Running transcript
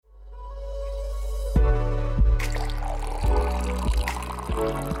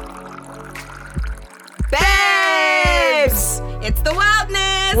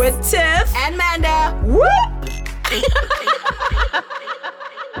with Tiff and Manda. Whoop!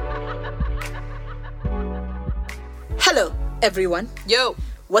 Hello, everyone. Yo,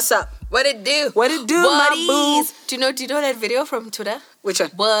 what's up? What it do? What it do, my boo? Do you know that video from Twitter? Which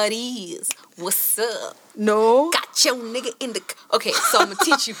one? Buddies, what's up? No. Got your nigga in the... Okay, so I'm gonna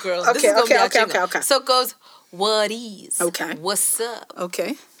teach you, girl. Okay. So it goes, buddies. Okay. What's up?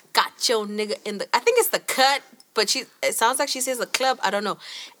 Okay. Got your nigga in the... I think it's the cut, but it sounds like she says the club. I don't know.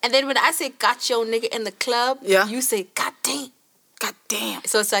 And then when I say got your nigga in the club, yeah, you say God damn. God damn.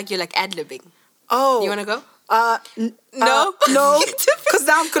 So it's like you're like ad-libbing. Oh. You wanna go? No, because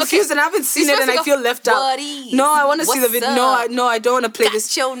now I'm confused and I haven't seen it and I feel left out. No, I want to see the video. No, I don't want to play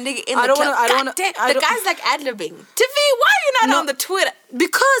this. Your nigga in the club. I don't want to. The guy's like ad-libbing. Tiffy, why are you not on the Twitter?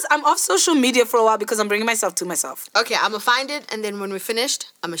 Because I'm off social media for a while because I'm bringing myself to myself. Okay, I'm gonna find it and then when we're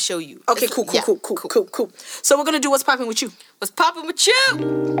finished, I'm gonna show you. Okay, cool. So we're gonna do what's popping with you. What's popping with you?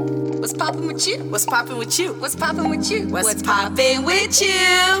 What's popping with you? What's popping with you? What's popping with you? What's popping with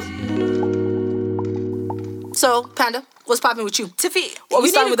you? So, Panda, what's popping with you? Tiffy, we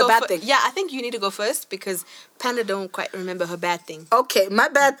starting with the bad thing? Yeah, I think you need to go first because Panda don't quite remember her bad thing. Okay, my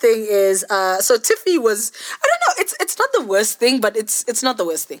bad thing is, so Tiffy was, I don't know, it's not the worst thing, but it's not the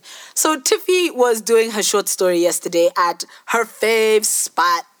worst thing. So Tiffy was doing her short story yesterday at her fave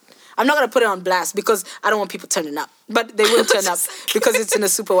spot. I'm not going to put it on blast because I don't want people turning up. But they will turn up because it's in a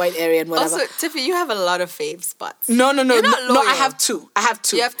super white area and whatever. Also, Tiffy, you have a lot of fave spots. No, I have two.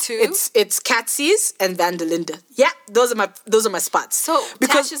 You have two? It's Catsy's and Vanderlinde. Yeah, those are my spots. So,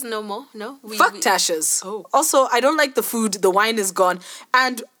 Tasha's no more? No? Fuck Tasha's. Oh. Also, I don't like the food. The wine is gone.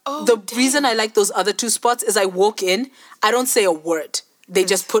 And reason I like those other two spots is I walk in, I don't say a word. They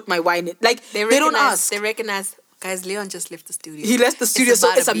just put my wine in. Like, they don't ask. They recognize... Guys, Leon just left the studio. He left the studio, so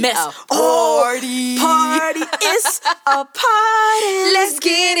it's a mess. Party is a party. Let's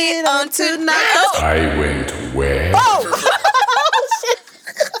get it on tonight. I went where? Oh!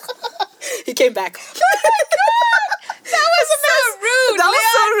 He came back. Oh my God! That was so rude. That was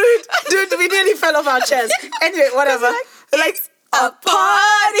so rude. Dude, we nearly fell off our chairs. Anyway, whatever. Like a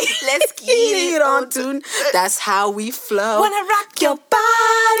party. Let's get it on tonight. That's how we flow. Wanna rock your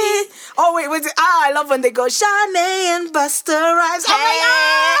body. Oh, wait. I love when they go, Shanae and Busta Rhymes. Hey.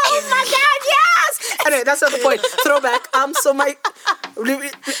 Oh my God, yes. Anyway, that's not the point. Throwback. So my...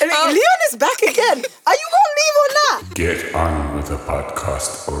 Leon is back again. Are you going to leave or not? Get on with the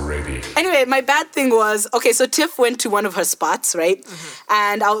podcast already. Anyway, my bad thing was, okay, so Tiff went to one of her spots, right? Mm-hmm.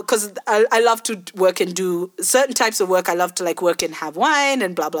 And because I love to work and do certain types of work. I love to like work and have wine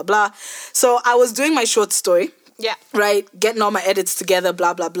and blah, blah, blah. So I was doing my short story. Yeah. Right? Getting all my edits together,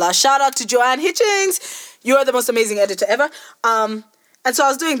 blah, blah, blah. Shout out to Joanne Hitchings. You are the most amazing editor ever. And so I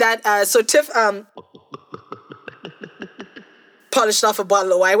was doing that. So Tiff polished off a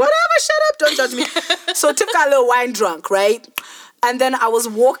bottle of wine. Whatever, shut up, don't judge me. So Tiff got a little wine drunk, right? And then I was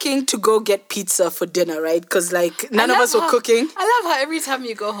walking to go get pizza for dinner, right? Because, like, none of us were cooking. I love how every time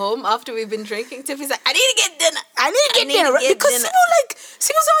you go home after we've been drinking, Tiffy's like, I need to get dinner. Right? Because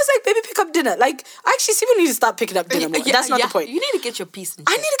Simo's always like, baby, pick up dinner. Like, actually, Simo needs to start picking up dinner more. That's not the point. You need to get your piece in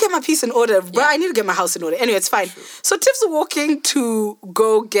I need to get my piece in order, bro. I need to get my house in order. Anyway, it's fine. True. So Tiff's walking to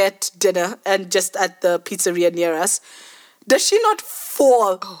go get dinner and just at the pizzeria near us. Does she not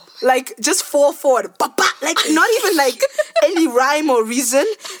fall? Like, just fall forward. Like, not even like any rhyme or reason.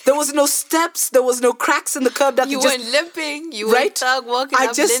 There was no steps. There was no cracks in the curb. You weren't limping. You weren't walking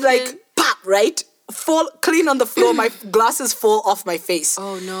I just limping. Like, pop, right? Fall clean on the floor. My glasses fall off my face.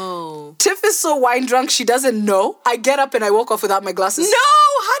 Oh, no. Tiff is so wine drunk, she doesn't know. I get up and I walk off without my glasses. No!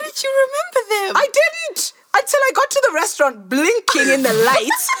 How did you remember them? I didn't. Until I got to the restaurant, blinking in the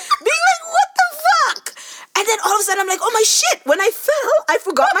lights, being like, what the fuck? And then all of a sudden, I'm like, oh my shit. When I fell, I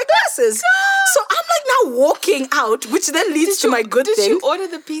forgot my glasses. So I'm like now walking out, which then leads to my good thing. Did you order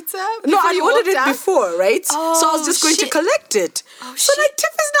the pizza? No, I ordered it before, right? Oh, so I was just going to collect it. Oh, so like Tiff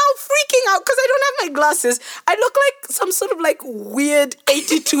is now freaking out because I don't have my glasses. I look like some sort of like weird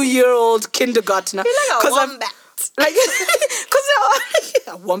 82-year-old kindergartner. You're like a wombat. Like, because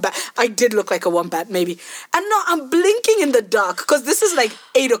a wombat. I did look like a wombat, maybe. And no, I'm blinking in the dark because this is like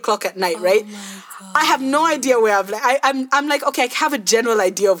 8 o'clock at night, right? I have no idea where I've like. I'm like, okay, I have a general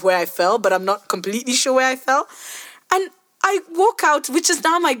idea of where I fell, but I'm not completely sure where I fell. And I walk out, which is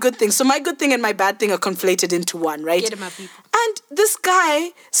now my good thing. So my good thing and my bad thing are conflated into one, right? Get him up, people. And this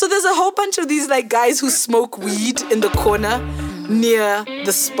guy, so there's a whole bunch of these like guys who smoke weed in the corner near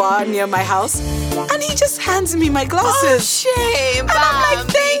the spa, near my house. And he just hands me my glasses. Oh, shame. And I'm like,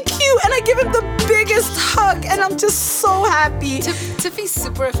 thank you. And I give him the biggest hug. fuck? And I'm just so happy. Tiffy's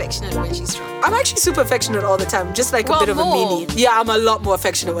super affectionate when she's drunk. I'm actually super affectionate all the time, just like a bit of a more. meanie. Yeah, I'm a lot more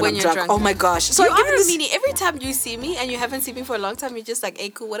affectionate when I'm you're drunk. Oh my gosh. So you I give are a this. meanie. Every time you see me and you haven't seen me for a long time, you're just like, hey,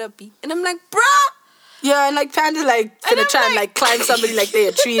 cool, what up, B? And I'm like, bruh. Yeah, and like Panda like gonna I'm try and like- like climb somebody like they're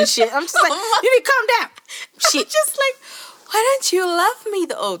a tree and shit. I'm just like, you need to calm down. Shit. Just like, why don't you love me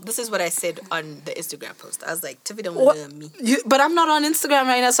though? Oh, this is what I said on the Instagram post. I was like, Tiffy don't What? love me. But I'm not on Instagram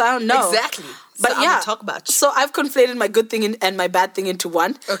right now, so I don't know. Exactly. But So yeah, I'm gonna talk about you. So I've conflated my good thing and my bad thing into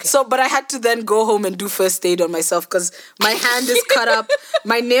one. Okay. So, but I had to then go home and do first aid on myself because my hand is cut up,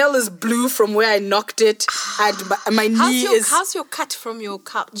 my nail is blue from where I knocked it, and my knee is. How's your cut from your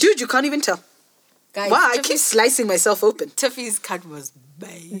couch? Dude, you can't even tell. Guys, Wow, I keep slicing myself open. Tiffy's cut was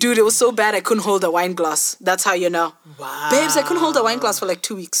bad. Dude, it was so bad I couldn't hold a wine glass. That's how you know. Wow. Babes, I couldn't hold a wine glass for like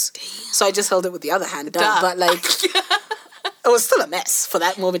 2 weeks. So I just held it with the other hand. But like, it was still a mess for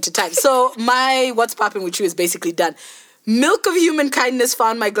that moment in time. So my What's Poppin' With You is basically done. Milk of Human Kindness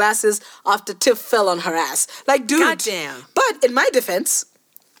found my glasses after Tiff fell on her ass. Like, dude. Goddamn. But in my defense,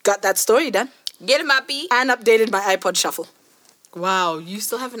 got that story done. Get him up, B. And updated my iPod Shuffle. Wow, you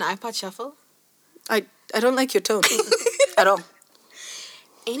still have an iPod Shuffle? I don't like your tone at all.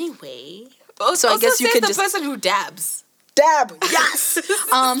 Anyway. So I guess you say can the just- person who dabs. Dab, yes.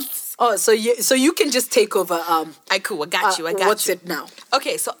 So you can just take over. I got you. What's it now?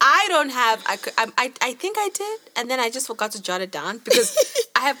 Okay, so I don't have. I think I did, and then I just forgot to jot it down because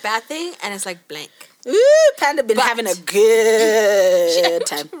I have bad thing, and it's like blank. Ooh, Panda been But- having a good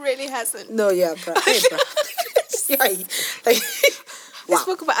time. Really hasn't. No, yeah, bro. Hey, bro. Yeah, like, We wow.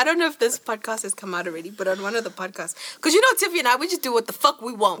 spoke about. I don't know if this podcast has come out already, but on one of the podcasts, because you know Tiffy and I, we just do what the fuck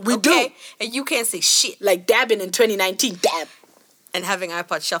we want. We okay? do. And you can't say shit. Like dabbing in 2019. Dab. And having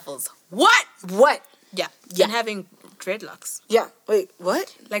iPod shuffles. What? What? Yeah. Yeah. And having dreadlocks, Yeah. Wait,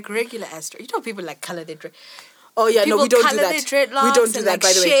 what? like regular ass. You know people like color their dread. Oh, yeah, no, People we don't do color that. their dreadlocks We don't do and, that, like,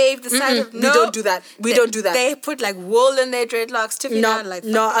 by the way. shave the side of. We don't do that. We don't do that. They put like wool in their dreadlocks. Tiffy and I No, like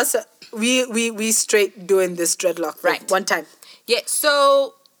no, us, we straight doing this dreadlock thing. Right. One time. Yeah,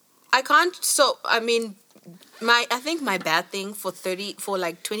 so I can't. So I mean, I think my bad thing for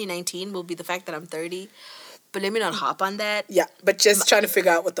 2019 will be the fact that I'm 30. But let me not hop on that. Yeah, but just trying to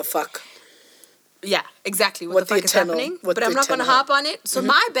figure out what the fuck. Yeah, exactly. What What the the fuck is eternal- happening? what But the I'm not gonna eternal- hop on it. So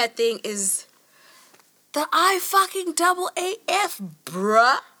my bad thing is the AAF,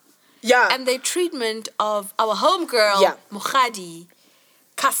 bruh, Yeah. and the treatment of our homegirl, Yeah. Mukhadi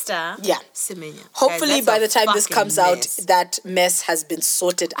Kasta. Yeah. Semenya. Hopefully Guys, by the that's a time this fucking comes out, mess. that mess has been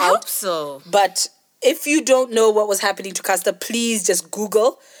sorted I out. hope so. But if you don't know what was happening to Casta, please just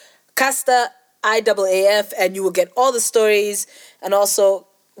Google Casta IAAF and you will get all the stories. And also,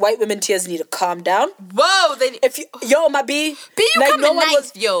 white women tears need to calm down. Whoa, then If you, yo, my B, B, you like, coming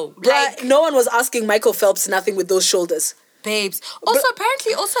nice, yo. bruh, Like, no one was asking Michael Phelps nothing with those shoulders. babes. Also,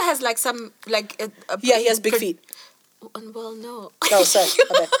 apparently, also has like some like. Yeah, he has big feet. Well, no. Oh, sorry.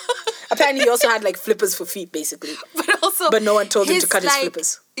 Okay. Apparently, he also had like flippers for feet, basically. But no one told him to cut his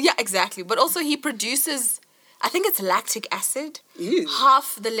flippers. Yeah, exactly. But also, he produces. I think it's lactic acid. Ew.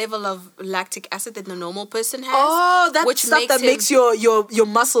 Half the level of lactic acid that the normal person has. Oh, that's stuff that makes your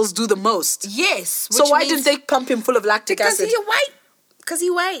muscles do the most. Yes. So which why means- didn't they pump him full of lactic Because acid? he's white. Because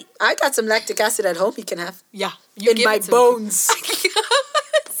he white. I got some lactic acid at home he can have. Yeah. In my bones.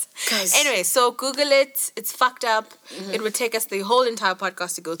 Guys. Anyway, so Google it. It's fucked up. It would take us the whole entire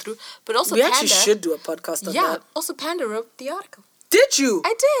podcast to go through. But also We Panda. actually should do a podcast on Yeah. that. Also Panda wrote the article. Did you?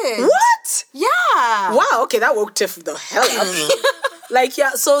 I did. What? Yeah. Wow, okay, that woke Tiff the hell up. Like,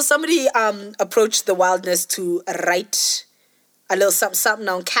 yeah, so somebody approached the Wildness to write a little something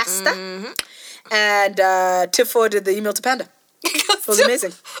on Casta. And Tiff forwarded the email to Panda. It was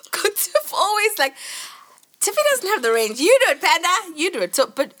amazing. Tiff always like, Tiffy doesn't have the range. You do it, Panda. You do it. So,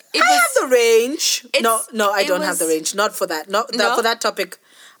 but it I was have the range. It's- No, I it don't have the was- range. Not for that. No? For that topic,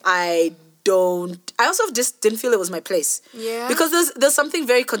 I don't. I also just didn't feel it was my place. Yeah. Because there's something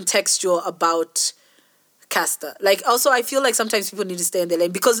very contextual about Casta. Like, also, I feel like sometimes people need to stay in their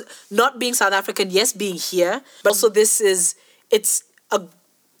lane because not being South African, yes, being here, but also it's a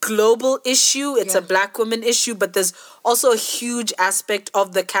global issue. It's a black woman issue, but there's also a huge aspect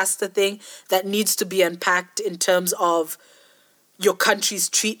of the Casta thing that needs to be unpacked in terms of your country's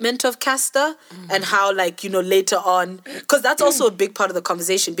treatment of Casta and how, like, you know, later on, because that's also a big part of the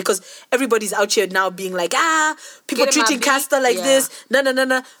conversation because everybody's out here now being like, people Get 'em treating up, B. Casta like Yeah. this, no.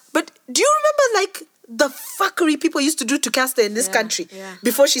 But do you remember, like, the fuckery people used to do to Casta in this country yeah.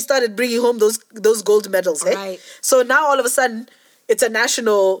 before she started bringing home those gold medals, eh? Right. So now all of a sudden, it's a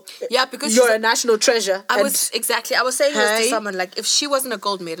national. Yeah, because you're a national treasure. I was saying this to Hey. someone, like, if she wasn't a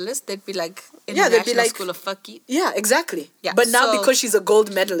gold medalist, they'd be like in Yeah, the they'd National be like- School of Fuck You. Yeah, exactly. Yeah, but now so- because she's a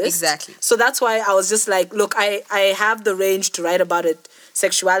gold medalist. Exactly. So that's why I was just like, look, I have the range to write about it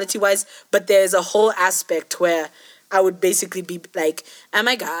sexuality-wise, but there's a whole aspect where I would basically be like, oh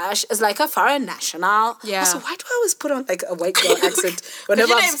my gosh, it's like a foreign national. Yeah. Also, why do I always put on like a white girl accent whenever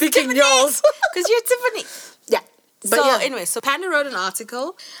your I'm name's speaking Tiffany. yours? Because you're Tiffany. Yeah. But So yeah. anyway, so Panda wrote an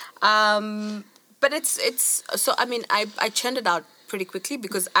article, but it's so I mean I churned it out pretty quickly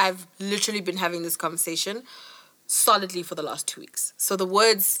because I've literally been having this conversation solidly for the last 2 weeks. So the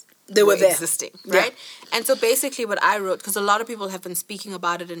words They were there. existing, Yeah. right? And so basically what I wrote, because a lot of people have been speaking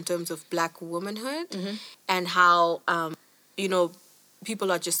about it in terms of Black womanhood and how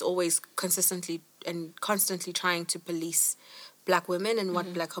people are just always consistently and constantly trying to police Black women and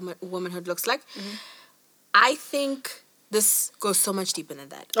what Black womanhood looks like. I think this goes so much deeper than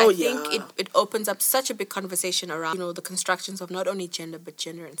that. Oh, I think yeah. it opens up such a big conversation around, the constructions of not only gender, but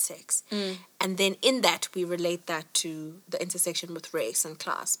gender and sex. And then in that, we relate that to the intersection with race and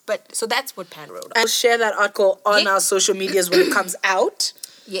class. But so that's what Pan wrote. I'll share that article on Yeah. our social medias when it comes out.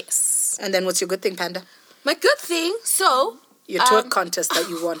 Yes. And then what's your good thing, Panda? My good thing, so... Your twerk contest that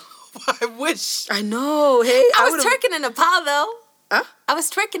you won. I wish. I know. Hey, I was would've- twerking in Nepal, though. Huh? I was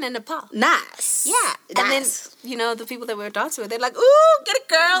twerking in Nepal. Nice. Yeah. Nice. And then, the people that we were dancing with, they're like, ooh, get it,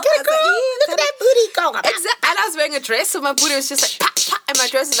 girl. Get I it, was girl. like, yeah, Look at that booty go. Exactly. And I was wearing a dress, so my booty was just like, pop, pop, and my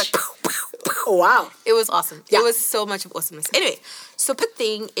dress was like, pow, pow, pow. Oh, wow. It was awesome. Yeah. It was so much of awesomeness. Anyway, so the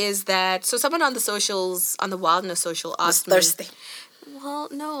thing is that, so someone on the socials, on the Wildness social, Was asked me. thirsty. Well,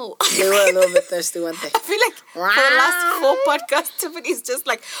 no. They were a little bit thirsty, weren't they? I feel like for the last 4 podcasts, Tiffany's just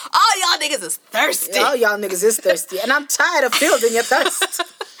like, oh, y'all niggas is thirsty. Oh, y'all niggas is thirsty. And I'm tired of fielding your thirst.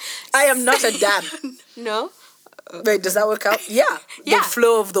 I am not a dam. No? Wait, does that work out? Yeah. Yeah. The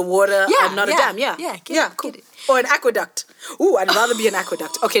flow of the water Yeah, and not a yeah, dam. Yeah. yeah, get it, cool. get it. Or an aqueduct. Ooh, I'd rather be an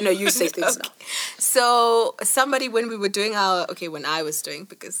aqueduct. Okay, no, you say things now. So somebody, when we were doing when I was doing,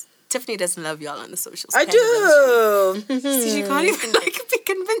 because Tiffany doesn't love y'all on the socials. I Panda loves you. do. So she can't even be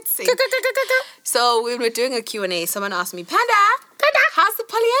convincing. So when we were doing a Q&A, someone asked me, Panda, how's the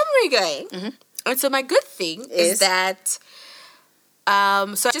polyamory going? And so my good thing is that,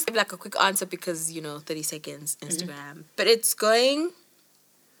 so I just gave like a quick answer because, 30 seconds, Instagram. But it's going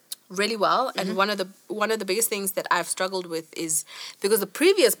really well. And one of the biggest things that I've struggled with is because the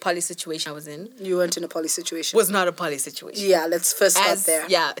previous poly situation I was in You weren't in a poly situation. was not a poly situation. Yeah, let's first start there.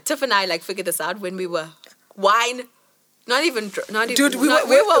 Yeah, Tiff and I figured this out when we were wine, Dude, we were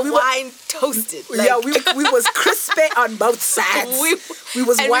wine toasted. Yeah, we was crispy on both sides. We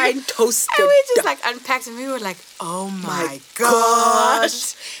was and wine toasted. And we just unpacked and we were like, oh my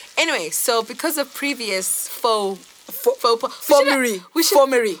gosh. Anyway, so because of previous Formery.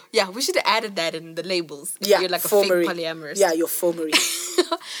 Formery. Yeah, we should have added that in the labels. If Yeah, you're like formery. a fake polyamorous. Yeah, you're formery.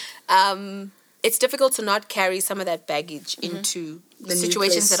 It's difficult to not carry some of that baggage into The new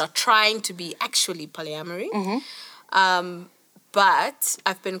situations place. that are trying to be actually polyamory. But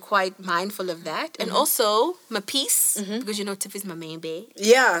I've been quite mindful of that. And also my piece, because Tiff is my main bae.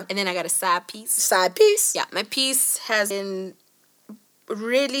 Yeah. And then I got a side piece. Side piece. Yeah, my piece has been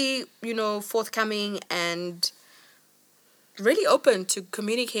really, forthcoming and really open to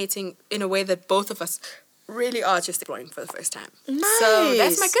communicating in a way that both of us really are just exploring for the first time. So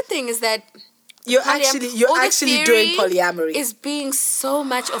that's my Nice. good thing is that You're all the actually doing theory polyamory. is being so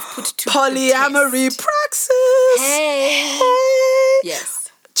much of put to Polyamory the test. praxis. Hey. Hey. Yes.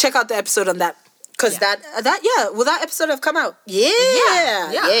 Check out the episode on that. Because Yeah. will that episode have come out? Yeah.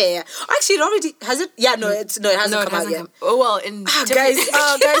 Yeah. Actually, it already, has it? Yeah, no, it hasn't come out yet. Oh, well, in Guys,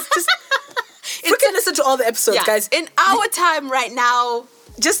 just freaking listen to all the episodes, guys. In our time right now,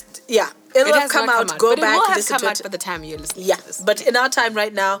 Just, it'll it have has come not out. come out. Go but back it will and have listen come to out it. by the time you're listening Yeah, to this. but in our time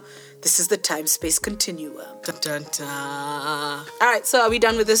right now, this is the time-space continuum. Dun, dun, dun. All right, so are we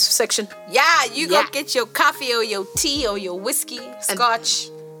done with this section? Yeah, you Yeah. go get your coffee or your tea or your whiskey, scotch,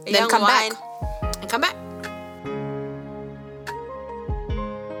 a then young come wine, back. and come back.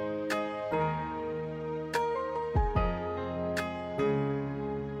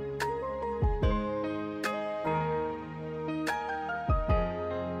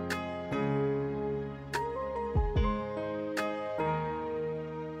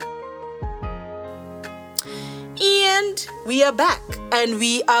 And we are back, and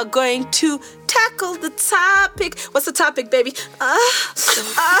we are going to tackle the topic. What's the topic, baby?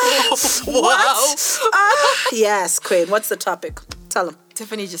 What? Yes, Queen. What's the topic? Tell them.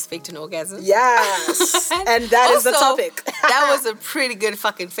 Tiffany just faked an orgasm. Yes, and that is the Also, topic. That was a pretty good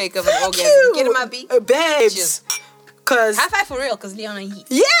fucking fake of an Thank orgasm. you. Get in my beat. Babes. Just- Cause high five for real, because Leon and he.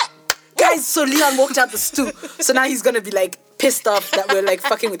 yeah, guys. So Leon walked out the stew. So now he's gonna be like pissed off that we're like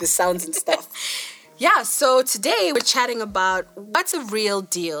fucking with the sounds and stuff. Yeah. So today we're chatting about what's a real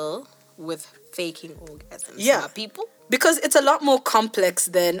deal with faking orgasms. Yeah, people. Because it's a lot more complex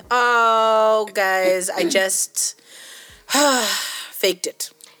than guys, I just faked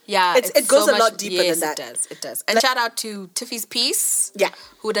it. Yeah, it goes a lot deeper than that. It does. And shout out to Tiffy's piece. Yeah.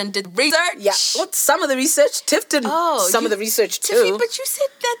 Who done did research. Yeah. What? Some of the research. Tiff did some of the research too. Tiffy, but you said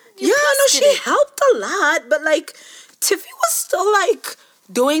that she helped a lot. But like, Tiffy was still like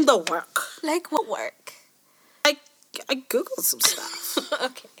doing the work. Like what work? I Googled some stuff.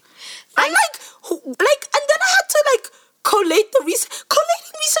 Okay. And and then I had to like collate the research.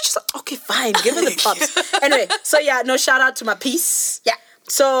 Collating research is like, okay, fine, give it the props. Anyway, so yeah, no, shout out to my piece. Yeah.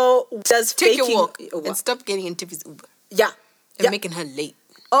 So does Take faking... your walk and stop getting in Tiffy's Uber. Yeah. And making her late.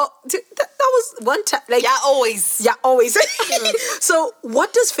 Oh, that was one time. Like, yeah, always. Yeah, always. So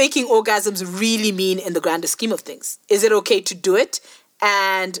what does faking orgasms really mean in the grander scheme of things? Is it okay to do it?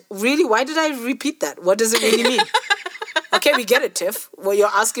 And really, why did I repeat that? What does it really mean? Okay, we get it, Tiff. Well,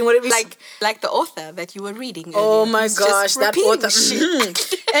 you're asking what it means. Like the author that you were reading. Oh my gosh, that author.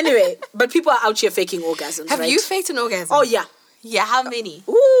 Anyway, but people are out here faking orgasms, Have you faked an orgasm? Oh, yeah. Yeah, how many?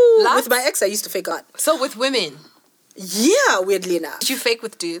 Ooh, with my ex, I used to fake art. So with women? Yeah, weirdly enough. Did you fake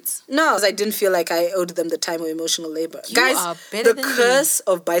with dudes? No, because I didn't feel like I owed them the time of emotional labor. You Guys, are better the than curse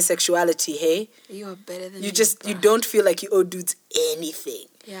of bisexuality, hey? You are better than you don't feel like you owe dudes anything.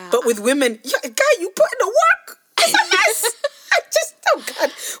 Yeah. But with women, guy, you put in the work. It's a mess. Oh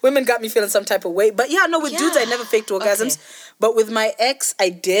God, women got me feeling some type of way. But yeah, no, with dudes, I never faked orgasms. Okay. But with my ex, I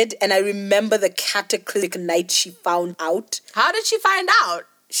did. And I remember the cataclysmic night she found out. How did she find out?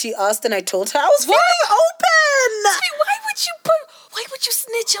 She asked and I told her I was feeling open. Why would you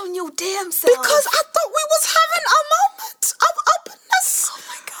snitch on your damn self? Because I thought we was having a moment of openness. Oh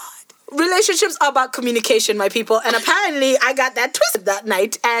my God. Relationships are about communication, my people. And apparently I got that twisted that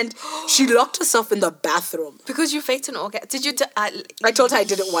night and she locked herself in the bathroom. Because you faked an orgasm. Did you... I told her I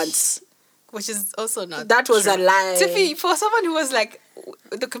did it once. Which is also not That was true. A lie. Tiffy, for someone who was like,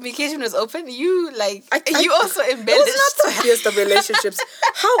 the communication was open, you also embellished. It was not the happiest of relationships.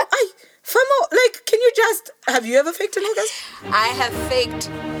 Can you just... Have you ever faked an orgasm? I have faked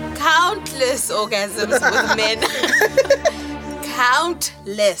countless orgasms with men.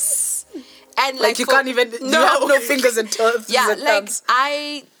 Countless. And you can't even... No. You have no fingers and toes. Yeah,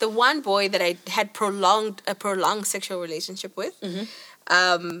 the one boy that I had a prolonged sexual relationship with,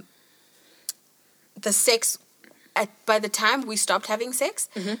 the sex... by the time we stopped having sex,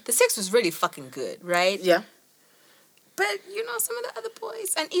 the sex was really fucking good, right? Yeah. But, some of the other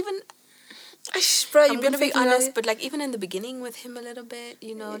boys, and even... I'm going to be honest, but even in the beginning with him a little bit, did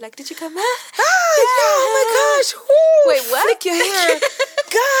you come? Yeah, oh my gosh. Ooh, wait, what? Flick your hair.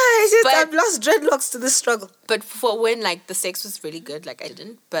 Guys, I've lost dreadlocks to this struggle. But for when, the sex was really good, I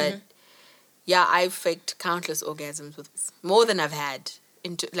didn't. But, yeah, I've faked countless orgasms with more than I've had.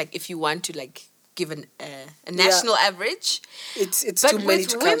 If you want to, give a national average. It's too many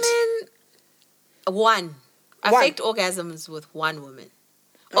to count. But with women, I faked orgasms with one woman.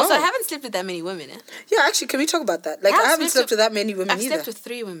 Also, I haven't slept with that many women. Yeah, actually, can we talk about that? I haven't slept with that many women either. I've slept with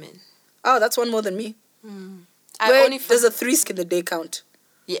 3 women. Oh, that's one more than me. There's a 3 in the day count.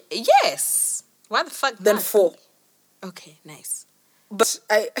 Yeah, yes. Why the fuck Then not? 4. Okay, nice. But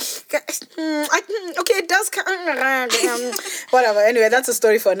okay, it does count. Whatever. Anyway, that's a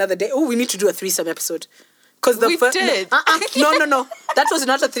story for another day. Oh, we need to do a threesome episode. Because we did. No. That was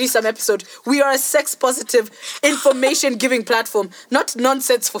not a threesome episode. We are a sex-positive information-giving platform. Not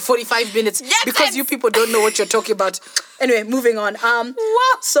nonsense for 45 minutes because you people don't know what you're talking about. Anyway, moving on.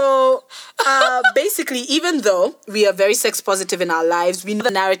 So, basically, even though we are very sex-positive in our lives, we know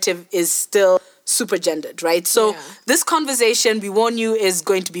the narrative is still super gendered, right? So this conversation, we warn you, is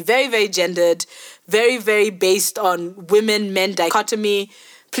going to be very, very gendered, very, very based on women-men dichotomy.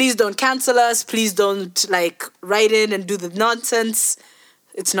 Please don't cancel us. Please don't write in and do the nonsense.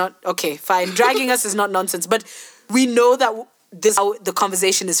 It's not, okay, fine. Dragging us is not nonsense. But we know that this is how the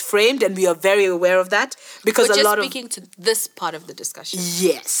conversation is framed and we are very aware of that because We're just speaking to this part of the discussion.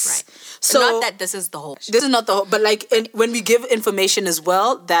 Yes. Right. So not that this is the whole. This is not the whole, but when we give information as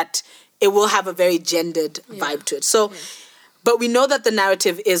well, that it will have a very gendered vibe to it. So, but we know that the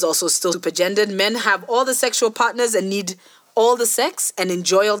narrative is also still super gendered. Men have all the sexual partners and need all the sex and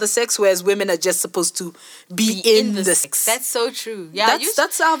enjoy all the sex, whereas women are just supposed to be in the sex. That's so true. Yeah,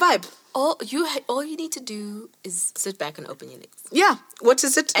 that's our vibe. all you need to do is sit back and open your legs. Yeah. What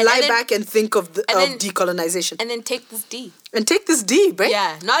is it? Lie back and think of decolonization. And then take this D. And take this D, right?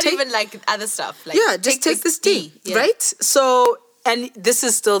 Yeah, not even like other stuff. Like, yeah, just take this D, right? So, and this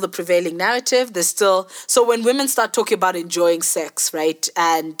is still the prevailing narrative. There's still, so when women start talking about enjoying sex, right?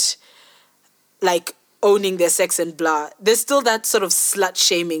 And like owning their sex and blah, there's still that sort of slut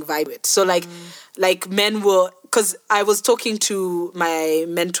shaming vibe. So like men will, because I was talking to my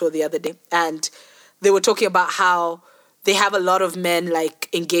mentor the other day and they were talking about how they have a lot of men like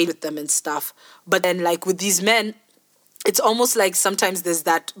engage with them and stuff. But then like with these men, it's almost like sometimes there's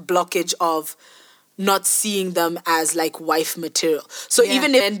that blockage of not seeing them as like wife material. So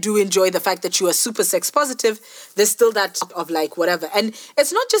even if men do enjoy the fact that you are super sex positive, there's still that of like whatever. And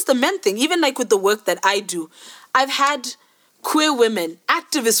it's not just the men thing. Even like with the work that I do, I've had queer women,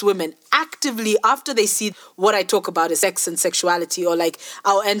 activist women, actively after they see what I talk about is sex and sexuality, or like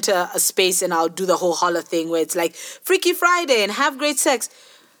I'll enter a space and I'll do the whole holler thing where it's like Freaky Friday and have great sex,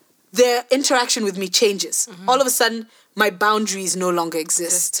 their interaction with me changes. All of a sudden, my boundaries no longer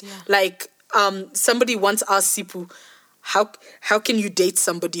exist. Like somebody once asked Sipu, how can you date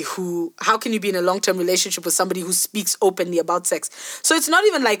somebody who, how can you be in a long-term relationship with somebody who speaks openly about sex? So it's not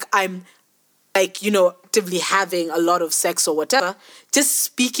even like I'm like, you know, actively having a lot of sex or whatever, just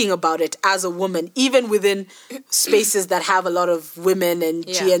speaking about it as a woman, even within spaces that have a lot of women and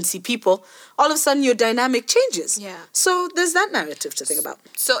GNC people, all of a sudden your dynamic changes. Yeah. So there's that narrative to think about.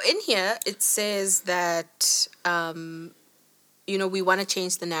 So in here, it says that, you know, we want to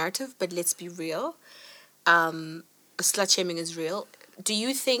change the narrative, but let's be real. Slut shaming is real. Do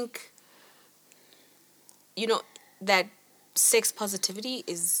you think, you know, that sex positivity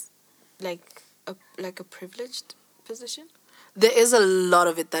is like a privileged position? There is a lot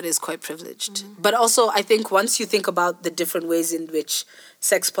of it that is quite privileged. But also, I think once you think about the different ways in which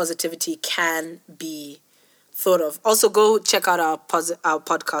sex positivity can be thought of, also go check out our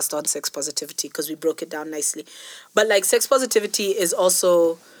podcast on sex positivity because we broke it down nicely. But like sex positivity is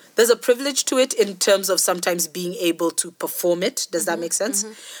also, there's a privilege to it in terms of sometimes being able to perform it. Does that make sense?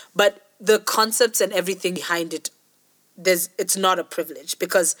 But the concepts and everything behind it, it's not a privilege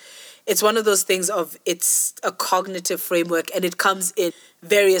because it's one of those things of it's a cognitive framework and it comes in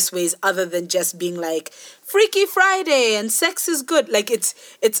various ways other than just being like Freaky Friday and sex is good. Like it's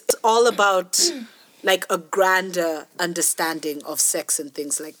all about like a grander understanding of sex and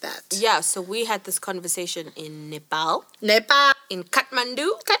things like that. Yeah, so we had this conversation in Nepal. In Kathmandu.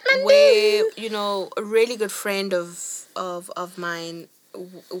 Where, you know, a really good friend of mine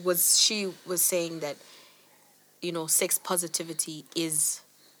was saying that, you know, sex positivity is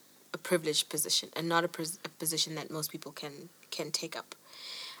a privileged position and not a position that most people can take up.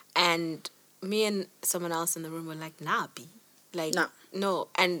 And me and someone else in the room were like, nah, B. Like, no.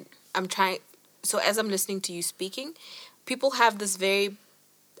 And I'm trying... So as I'm listening to you speaking, people have this very...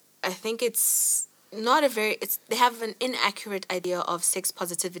 I think it's not a very... They have an inaccurate idea of sex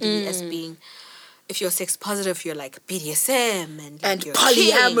positivity as being... If you're sex positive, you're like BDSM and you're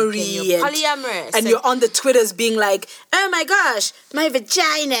polyamory and you're polyamorous. And you're on the Twitters being like, oh my gosh, my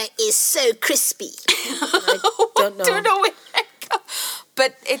vagina is so crispy. I don't know. Don't know where that goes.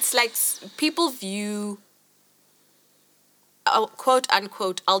 But it's like people view quote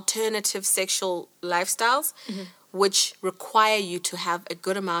unquote alternative sexual lifestyles, which require you to have a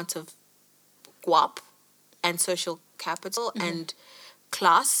good amount of guap and social capital and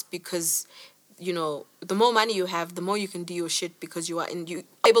class, because you know, the more money you have, the more you can do your shit because you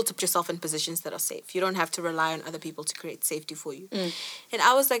able to put yourself in positions that are safe. You don't have to rely on other people to create safety for you. And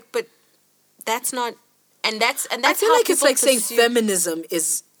I was like, but that's not, and that's I feel how like it's like saying pursue, feminism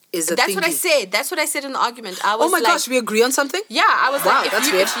is a thing. That's what I said. That's what I said in the argument. I was oh my like, gosh, we agree on something? Yeah, I was wow, like,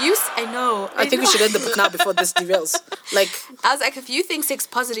 that's weird. I know. I think we should end the book now before this derails. Like, I was like, if you think sex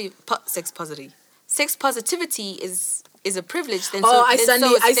positivity is a privilege, then I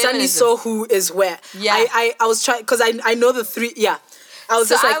suddenly saw who is where. Yeah, I was trying because I know the three. Yeah, I was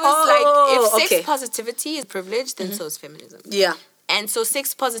just like, if sex positivity is privilege, then so is feminism. Yeah, and so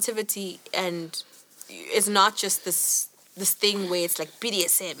sex positivity and is not just this thing where it's like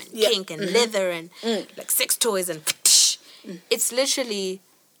BDSM and kink and leather and like sex toys and it's literally,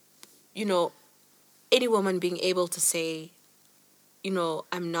 you know, any woman being able to say, you know,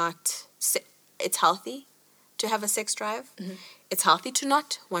 I'm not. It's healthy to have a sex drive. It's healthy to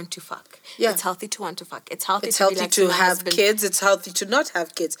not want to fuck. Yeah. It's healthy to want to fuck. It's healthy to have kids. It's healthy to not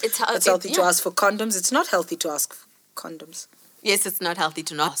have kids. It's healthy to ask for condoms. It's not healthy to ask for condoms. Yes, it's not healthy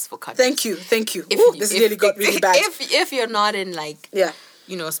to not ask for condoms. Thank you. This really got really bad. If you're not in like,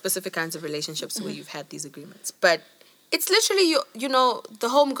 you know, specific kinds of relationships where you've had these agreements. But it's literally the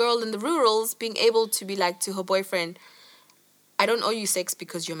homegirl in the rurals being able to be like to her boyfriend, I don't owe you sex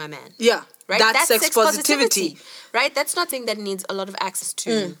because you're my man. Yeah. Right? That's sex positivity. Right? That's nothing that needs a lot of access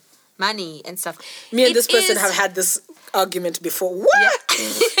to money and stuff. Me and this person have had this argument before. What?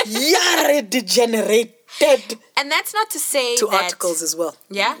 Yeah, degenerated. And that's not to say to articles as well.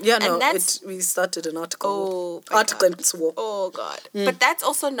 Yeah? Yeah, no, and we started an article. Article and war. Oh, God. But that's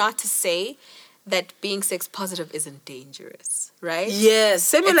also not to say that being sex positive isn't dangerous, right? Yeah,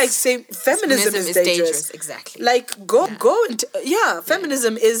 feminism is dangerous. Exactly. Like, go into,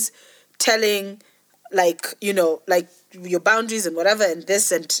 feminism is telling, like, like your boundaries and whatever and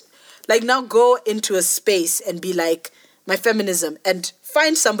this and, like, now go into a space and be like, my feminism, and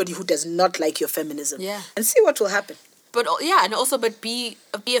find somebody who does not like your feminism. Yeah. And see what will happen. But be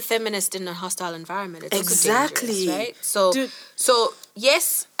a feminist in a hostile environment. It's exactly. also dangerous, right? So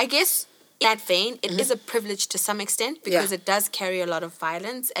yes, I guess in that vein, it is a privilege to some extent because it does carry a lot of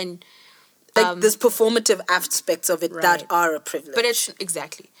violence and like there's performative aspects of it that are a privilege. But it's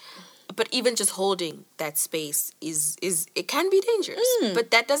exactly. But even just holding that space is it can be dangerous. But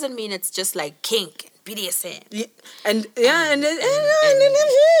that doesn't mean it's just like kink and BDSM. Yeah.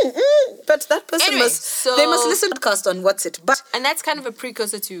 But that person must listen to the podcast on what's it. And that's kind of a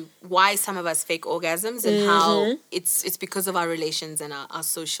precursor to why some of us fake orgasms and how it's because of our relations and our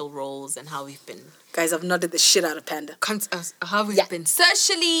social roles and how we've been. Guys, I've nodded the shit out of Panda. How we've been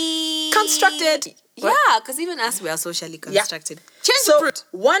socially constructed. Yeah, because even us, we are socially constructed. Yeah. So,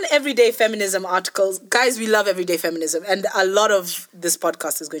 one everyday feminism article. Guys, we love everyday feminism. And a lot of this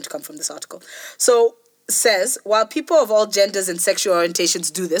podcast is going to come from this article. So, says, while people of all genders and sexual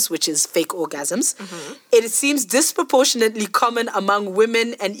orientations do this, which is fake orgasms, it seems disproportionately common among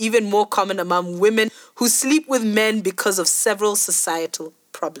women and even more common among women who sleep with men because of several societal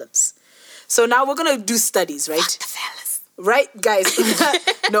problems. So now we're going to do studies, right? Fuck the fellas. Right, guys?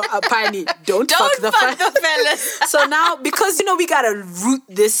 No, apparently, don't fuck the fellas. So now, because, we got to root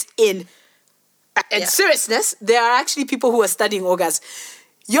this in seriousness, there are actually people who are studying orgasms.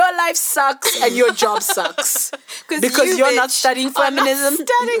 Your life sucks and your job sucks. Because you're not studying feminism.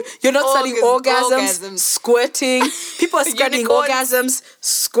 You're not studying orgasms, squirting. People are studying orgasms,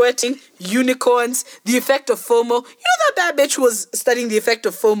 squirting, unicorns, the effect of FOMO. That bad bitch was studying the effect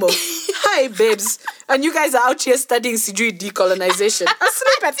of FOMO. Hi, babes. And you guys are out here studying Sijui decolonization.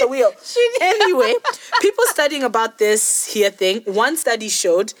 Asleep at the wheel. Anyway, people studying about this here thing. One study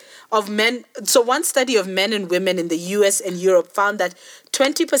of men and women in the US and Europe found that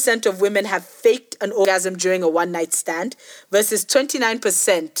 20% of women have faked an orgasm during a one-night stand versus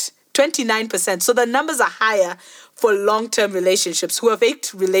 29%. 29%. So the numbers are higher for long-term relationships who have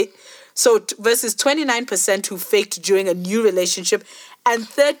faked versus 29% who faked during a new relationship and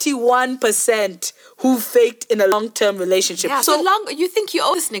 31% who faked in a long-term relationship. Yeah, so you think you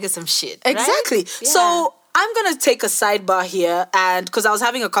owe this nigga some shit, exactly. Right? Yeah. So I'm going to take a sidebar here, and because I was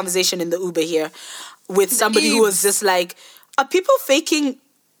having a conversation in the Uber here with somebody who was just like, are people faking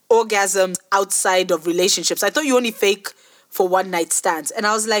orgasms outside of relationships? I thought you only fake for one-night stands. And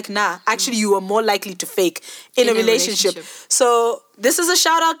I was like, nah, actually you are more likely to fake in a relationship. So this is a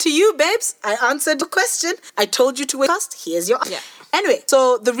shout out to you, babes. I answered the question. I told you to wait. Here's your... Yeah. Anyway,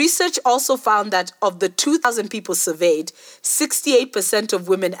 so the research also found that of the 2,000 people surveyed, 68% of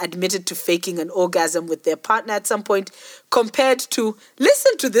women admitted to faking an orgasm with their partner at some point, compared to,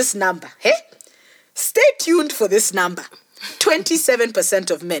 listen to this number, hey? Stay tuned for this number.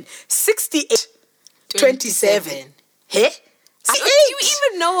 27% of men. 68, 27. Hey? Do you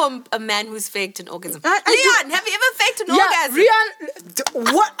even know a man who's faked an orgasm? Leon, have you ever faked an orgasm?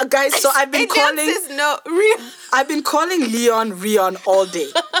 Leon, what, guys? So I've been I've been calling Leon all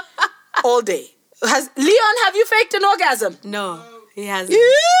day. All day. Leon, have you faked an orgasm? No, he hasn't.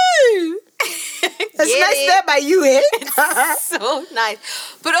 It's nice there by you, eh? It's so nice.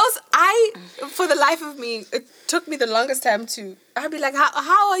 But also, for the life of me, it took me the longest time I'd be like,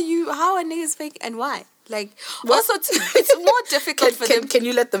 how are niggas fake and why? Like, also, it's more difficult for them. Can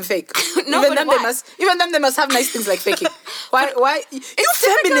you let them fake? No, even them, they must have nice things like faking. Why? You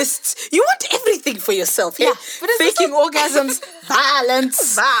feminists, you want everything for yourself. Yeah, but faking orgasms,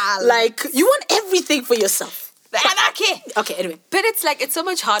 violence. Like, you want everything for yourself. Okay, anyway. But it's so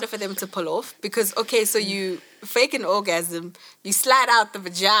much harder for them to pull off because, so you fake an orgasm, you slide out the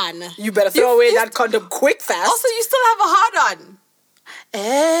vagina. You better throw away that condom quick, fast. Also, you still have a hard-on.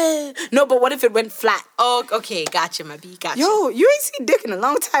 No, but what if it went flat? Oh, okay, gotcha, my B, gotcha. Yo, you ain't seen dick in a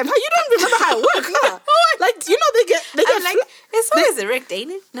long time. How you don't remember how it works, huh? Like, they get like, it's always erect,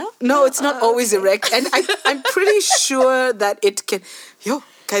 ain't it? No, it's not always erect, and I'm pretty sure that it can. Yo,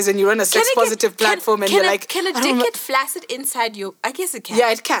 Guys, when you're on a sex-positive platform and you're like... Can a dick get flaccid inside your... I guess it can.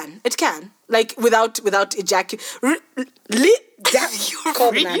 Yeah, it can. It can. Like, without ejaculation.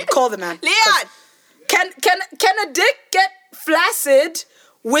 Call the man. Leon! Can a dick get flaccid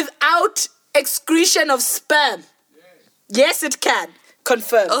without excretion of sperm? Yes, it can.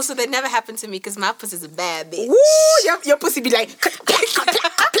 Confirmed. Also, that never happened to me because my pussy's a bad bitch. Woo! Your pussy be like...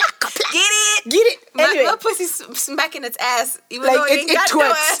 Get it? Anyway. My pussy's smacking its ass. Even Like though it ain't got twerks.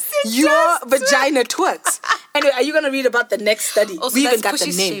 no ass. Your vagina twerks. Anyway, are you going to read about the next study? Also, we that's even got the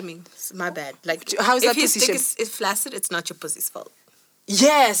pussy name. shaming. My bad. Like, How is that if his pussy dick shaming? is flaccid, it's not your pussy's fault.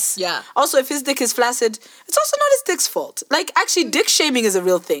 Yes. Yeah. Also, if his dick is flaccid, it's also not his dick's fault. Like, actually, dick shaming is a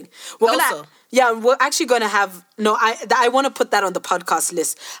real thing. We're actually gonna have I want to put that on the podcast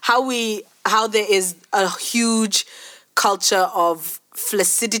list. How there is a huge culture of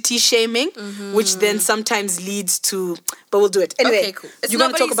flaccidity shaming, which then sometimes leads to. But we'll do it anyway. Okay, cool. It's you're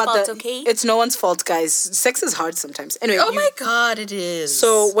gonna talk nobody's about fault, okay? It's no one's fault, guys. Sex is hard sometimes. Anyway. Oh my God, it is.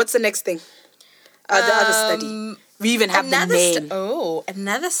 So what's the next thing? The other study. We even have the name.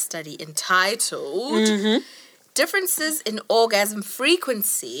 Another study entitled Differences in Orgasm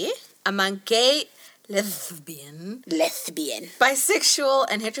Frequency Among Gay, Lesbian, Bisexual,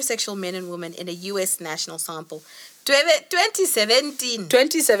 and Heterosexual Men and Women in a U.S. National Sample. 2017.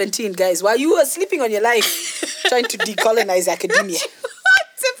 2017, guys. While you were sleeping on your life, trying to decolonize academia.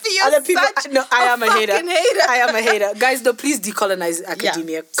 Other people, I am a hater. I am a hater. Guys, no, please decolonize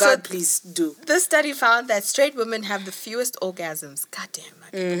academia. Yeah. God, please do. This study found that straight women have the fewest orgasms.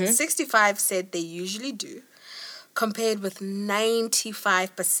 Goddamn. 65 said they usually do, compared with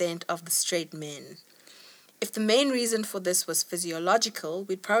 95% of the straight men. If the main reason for this was physiological,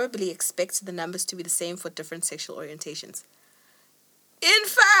 we'd probably expect the numbers to be the same for different sexual orientations. In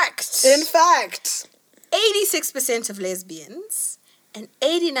fact, 86% of lesbians and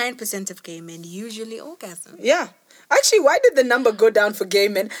 89% of gay men usually orgasm. Yeah. Actually, why did the number go down for gay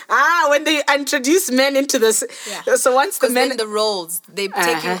men? When they introduce men into this. Yeah. So once the men... Then the roles, they're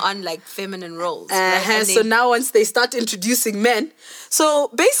taking on like feminine roles. Right? So now once they start introducing men. So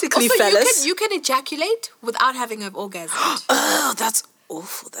basically, also, fellas... you can ejaculate without having an orgasm. Oh, that's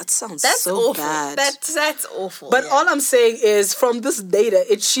awful. That sounds so awful. bad. That's awful. But all I'm saying is, from this data,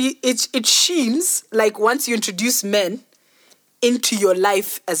 it seems like once you introduce men into your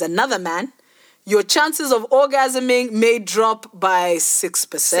life as another man, your chances of orgasming may drop by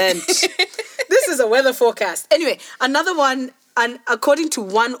 6%. This is a weather forecast. Anyway, another one, and according to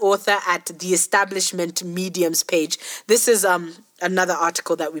one author at the Establishment Mediums page, this is another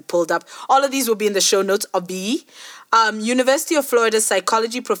article that we pulled up. All of these will be in the show notes of the University of Florida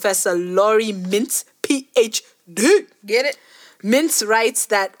psychology professor Laurie Mintz, PhD. Get it? Mintz writes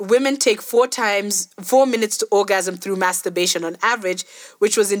that women take 4 minutes to orgasm through masturbation on average,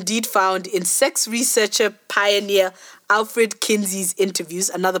 which was indeed found in sex researcher pioneer Alfred Kinsey's interviews,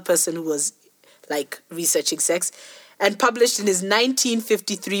 another person who was like researching sex, and published in his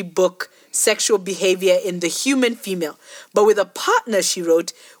 1953 book, Sexual Behavior in the Human Female. But with a partner, she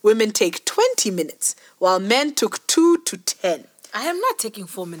wrote, women take 20 minutes, while men took 2 to 10. I am not taking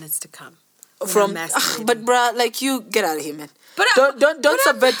 4 minutes to come. But bruh, like, you get out of here, man. Don't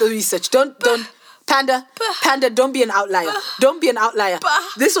subvert the research. Don't Panda, don't be an outlier. Don't be an outlier.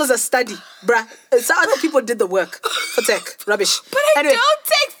 This was a study, bruh. Some other people did the work. For tech, rubbish. But I don't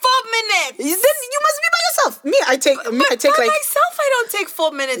take 4 minutes. Then you must be by yourself. I take by like myself. I don't take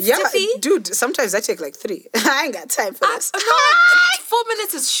 4 minutes. Yeah, Tiffy. dude. Sometimes I take like 3. I ain't got time for this. 4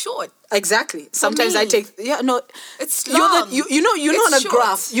 minutes is short. Exactly. Sometimes I take. It's long. You know on a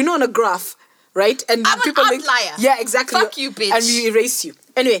graph. You know on a graph. Right? And I'm people an outlier. Yeah, exactly. Fuck you, bitch. And we erase you.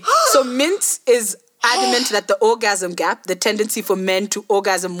 Anyway, so Mintz is adamant that the orgasm gap, the tendency for men to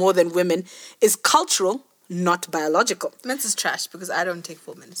orgasm more than women, is cultural, not biological. Mintz is trash because I don't take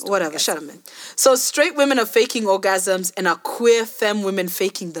 4 minutes. Whatever, shut up, man. So straight women are faking orgasms and are queer femme women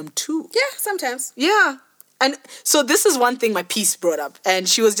faking them too. Yeah, sometimes. Yeah. And so this is one thing my piece brought up. And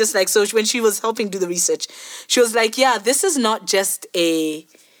she was just like, so when she was helping do the research, she was like, yeah, this is not just a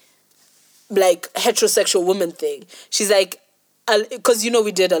like heterosexual woman thing. She's like, because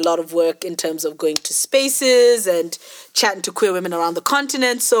we did a lot of work in terms of going to spaces and chatting to queer women around the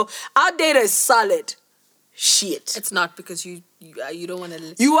continent. So our data is solid. Shit. It's not because you don't want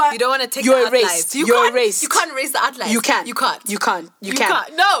to. You don't want to take. You're the erased. Outliers. You're erased. You can't erase the outliers. You can't. You can't. You can't. You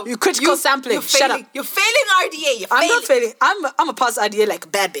can't. No. You critical sampling. You're Shut up. You're failing RDA. I'm not failing. I'm a pass RDA like a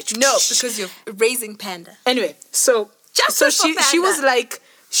bad bitch. No, because you're raising Panda. Anyway, so she was like,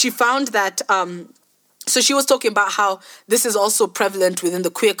 she found that So she was talking about how this is also prevalent within the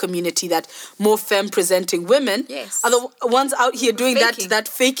queer community, that more femme-presenting women Yes. are the ones out here doing Faking. that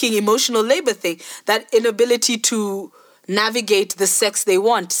faking emotional labor thing, that inability to navigate the sex they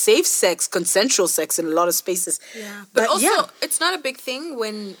want, safe sex, consensual sex in a lot of spaces. Yeah, but also it's not a big thing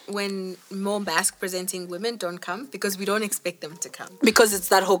when more mask-presenting women don't come, because we don't expect them to come. Because it's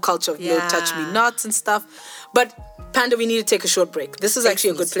that whole culture of no touch me nots and stuff. But Panda, we need to take a short break. This is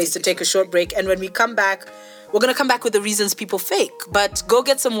actually a good place to take a short break. And when we come back, we're going to come back with the reasons people fake. But go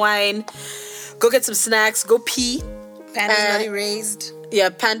get some wine, go get some snacks, go pee. Panda's not erased. Yeah,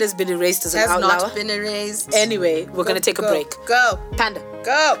 Panda's been erased as an outlaw. Has not been erased. Anyway, we're going to take a break. Go. Panda.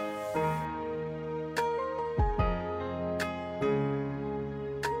 Go.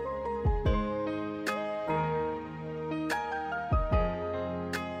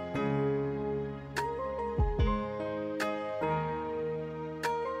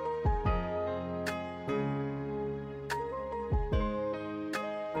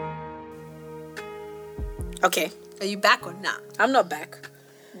 Okay. Are you back or not? I'm not back.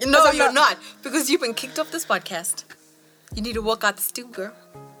 No, you're not. Because you've been kicked off this podcast. You need to walk out the stool, girl.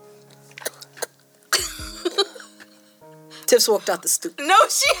 Tips walked out the stoop. No,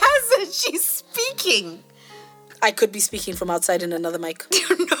 she hasn't. She's speaking. I could be speaking from outside in another mic.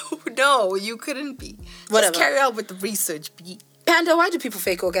 No, you couldn't be. Whatever. Just carry on with the research, B. Panda, why do people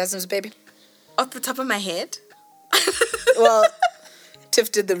fake orgasms, baby? Off the top of my head. Well,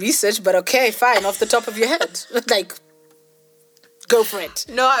 Tiff did the research, but okay, fine, off the top of your head. Like, go for it.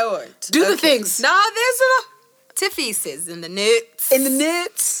 No, I won't. Do the things. No, there's a Tiffy says in the notes. In the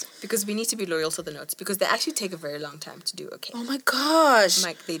notes. Because we need to be loyal to the notes, because they actually take a very long time to do, okay? Oh my gosh.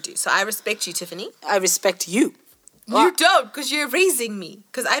 Like, they do. So I respect you, Tiffany. I respect you. You don't, because you're erasing me.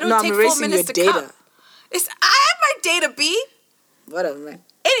 Because I don't take 4 minutes to data. count. I have my data, B. Whatever, man.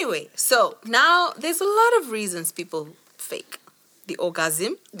 Anyway, so now there's a lot of reasons people fake. The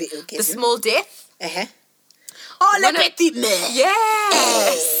orgasm. The orgasm. The small death. Uh-huh. Oh, le petit me.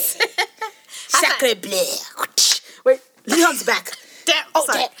 Yes. Sacre bleu. Wait, Leon's back. Damn. Oh,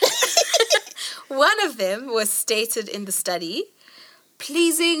 Sorry. damn. One of them was stated in the study,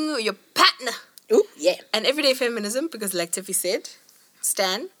 pleasing your partner. Ooh, yeah. And everyday feminism, because like Tiffy said,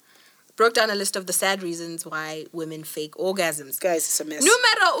 Stan broke down a list of the sad reasons why women fake orgasms. Guys, it's a mess.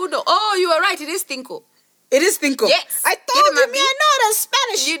 Numero uno. Oh, you are right. It is cinco. It is cinco. Yes. I told you, me, I know it in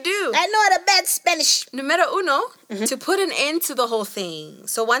Spanish. You do. I know it in bad Spanish. Numero uno, to put an end to the whole thing.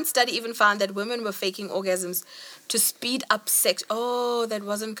 So one study even found that women were faking orgasms to speed up sex. Oh, that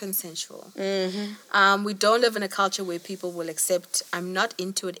wasn't consensual. Mm-hmm. We don't live in a culture where people will accept, I'm not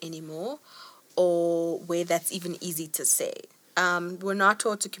into it anymore, or where that's even easy to say. We're not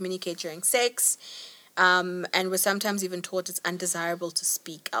taught to communicate during sex, and we're sometimes even taught it's undesirable to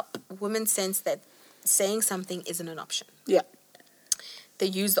speak up. Women sense that saying something isn't an option. Yeah. They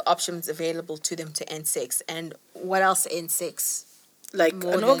use the options available to them to end sex. And what else ends sex? Like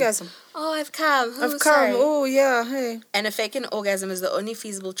More an than, orgasm. Oh, I've come. I've come. Oh, yeah, hey. And a fake orgasm is the only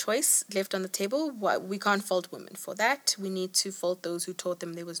feasible choice left on the table. We can't fault women for that. We need to fault those who taught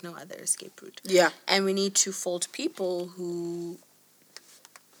them there was no other escape route. Yeah. And we need to fault people who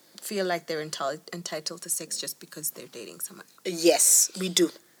feel like they're entitled to sex just because they're dating someone. Yes, we do.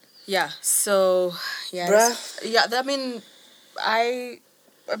 Yeah, so, yeah. Bruh. Yeah, I mean,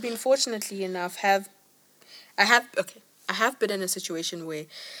 I've been fortunately enough I have been in a situation where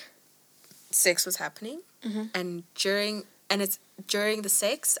sex was happening, and during the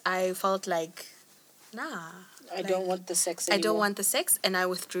sex, I felt like, nah. I don't want the sex anymore. I don't want the sex, and I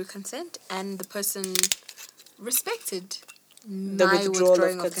withdrew consent, and the person respected the my withdrawal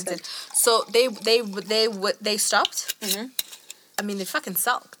withdrawing of of consent. So they stopped. I mean, they fucking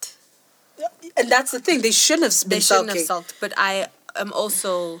sulked. And that's the thing. They shouldn't have been sulking. They shouldn't have sulked, but I am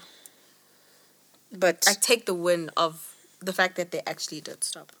also... But I take the win of the fact that they actually did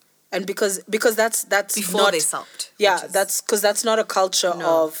stop. And because that's Before not, they sulked. Yeah, that's because that's not a culture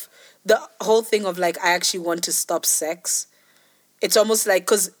of the whole thing of like, I actually want to stop sex. It's almost like,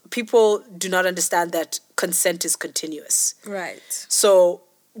 because people do not understand that consent is continuous. Right. So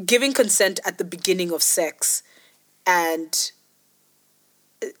giving consent at the beginning of sex and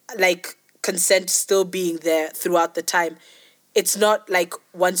like consent still being there throughout the time, it's not like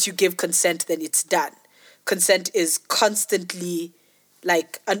once you give consent then it's done. Consent is constantly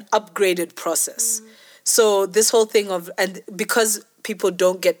like an upgraded process. So this whole thing of, and because people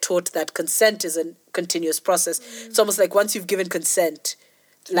don't get taught that consent is a continuous process, it's almost like once you've given consent,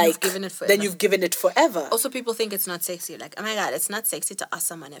 like given it forever. then you've given it forever. Also, people think it's not sexy. Like, oh my God, it's not sexy to ask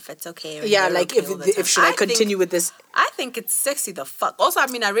someone if it's okay. Or Yeah, like okay if should I continue with this? I think it's sexy the fuck. Also, I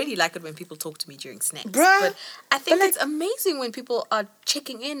mean, I really like it when people talk to me during snacks. Bruh, but I think but it's amazing when people are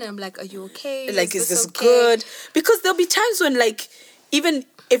checking in and I'm like, are you okay? Like, is this okay? good? Because there'll be times when, like, even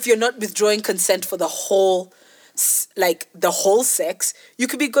if you're not withdrawing consent for the whole sex, you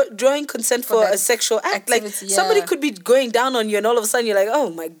could be drawing consent for a sexual act. Like, somebody could be going down on you and all of a sudden you're like, oh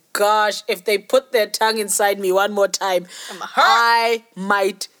my gosh, if they put their tongue inside me one more time, I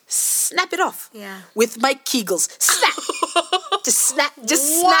might snap it off. Yeah. With my Kegels. Snap. Snatch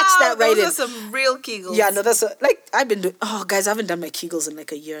that right in. Those are some real Kegels. Yeah, no, I've been doing, guys, I haven't done my Kegels in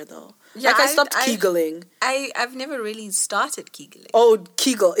like a year though. Yeah, like I stopped Kegeling. I've never really started Kegeling. Oh,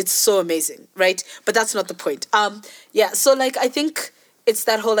 Kegel, it's so amazing, right? But that's not the point. Yeah, so like I think it's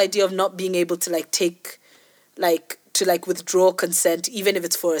that whole idea of not being able to withdraw consent, even if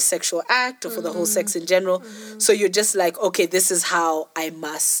it's for a sexual act or for the whole sex in general. Mm-hmm. So you're just like, okay, this is how I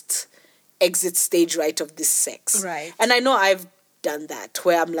must exit stage right of this sex. Right. And I know I've done that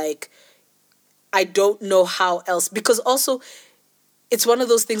where I'm like, I don't know how else, because also it's one of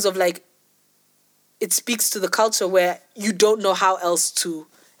those things of like, it speaks to the culture where you don't know how else to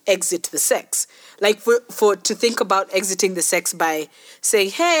exit the sex. Like for to think about exiting the sex by saying,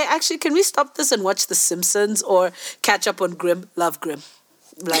 hey, actually, can we stop this and watch The Simpsons or catch up on Grimm? Love Grimm.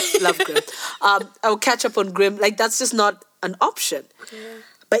 Love Grimm. I'll catch up on Grimm. Like, that's just not an option. Yeah.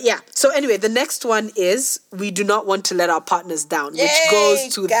 But yeah, so anyway, the next one is we do not want to let our partners down, which goes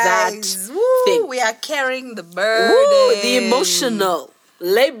to that thing. We are carrying the burden. The emotional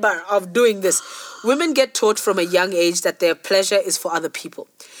labor of doing this. Women get taught from a young age that their pleasure is for other people.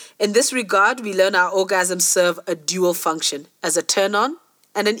 In this regard, we learn our orgasms serve a dual function, as a turn-on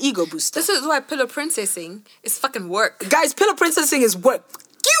and an ego booster. This is why pillow princessing is fucking work. Guys, pillow princessing is work.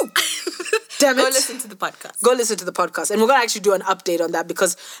 You! Damn it. Go listen to the podcast. Go listen to the podcast. And we're going to actually do an update on that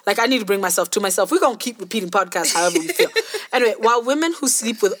because, like, I need to bring myself to myself. We're going to keep repeating podcasts however we feel. Anyway, while women who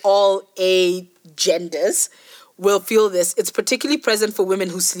sleep with all genders will feel this, it's particularly present for women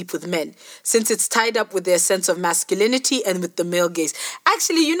who sleep with men, since it's tied up with their sense of masculinity and with the male gaze.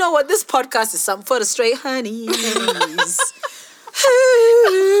 Actually, you know what? This podcast is something for the straight honeys.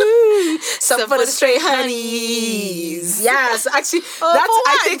 Some for the straight honeys. Yes, actually,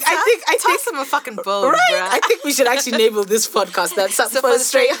 I think some a fucking bowl, right? Bruh. I think we should actually label this podcast that something for the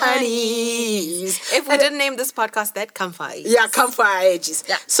straight honeys. If we didn't name this podcast that, come for our ages. Yeah, come for our ages.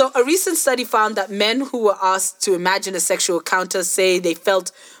 Yeah. So a recent study found that men who were asked to imagine a sexual encounter say they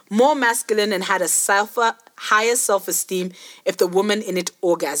felt more masculine and had a higher self-esteem if the woman in it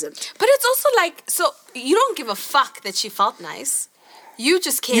orgasmed. But it's also like, so you don't give a fuck that she felt nice. You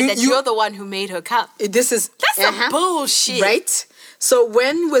just care that you're the one who made her come. That's some bullshit. Right? So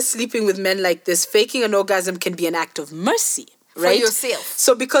when we're sleeping with men like this, faking an orgasm can be an act of mercy. Right? For yourself.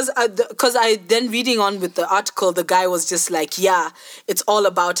 So because I then reading on with the article, the guy was just like, yeah, it's all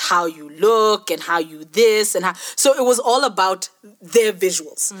about how you look and how you this and how. So it was all about their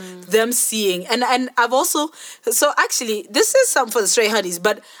visuals, them seeing. And I've also, so actually, this is something for the straight honeys,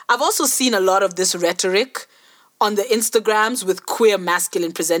 but I've also seen a lot of this rhetoric on the Instagrams with queer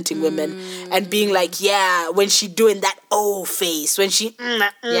masculine presenting women and being like, yeah, when she doing that face, when she,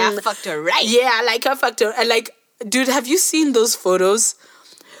 yeah, fucked her right. Yeah, like I fucked her. And like, dude, have you seen those photos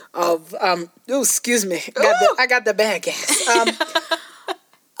of excuse me, I got the bag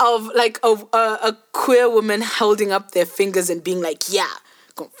of a queer woman holding up their fingers and being like, yeah,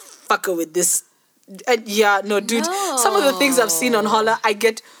 gonna fuck her with this. Yeah, no, dude. No. Some of the things I've seen on Holla, I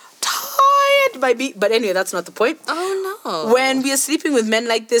get tired by but anyway, that's not the point. Oh no. When we are sleeping with men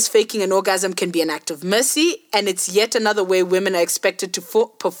like this, faking an orgasm can be an act of mercy, and it's yet another way women are expected to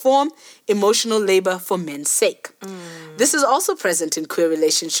perform emotional labor for men's sake. This is also present in queer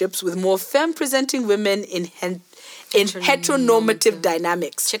relationships with more femme-presenting women in heteronormative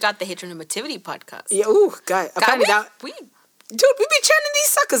dynamics. Check out the heteronormativity podcast. Yeah, ooh, God. Apparently we be churning these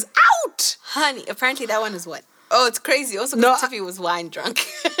suckers out. Honey, apparently that one is what? Oh, it's crazy. Also, Tiffy was wine drunk.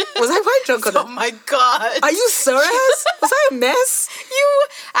 Was I wine drunk? Oh my God. Are you serious? Was I a mess?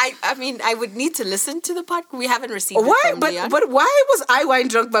 I mean, I would need to listen to the podcast. We haven't received why? it from Leon. But why was I wine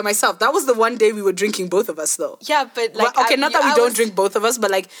drunk by myself? That was the one day we were drinking both of us, though. Yeah, but like... Well, okay, not that we don't drink both of us,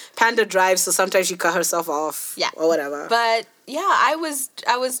 but like Panda drives, so sometimes she cut herself off. Yeah. Or whatever. But yeah, I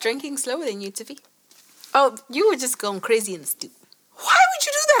was drinking slower than you, Tiffy. Oh, you were just going crazy in the stoop. Why would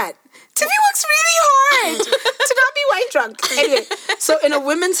you do that? Tiffy works really hard to not be wine drunk. Anyway, so in a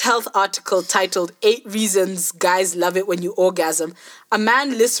women's health article titled 8 Reasons Guys Love It When You Orgasm, a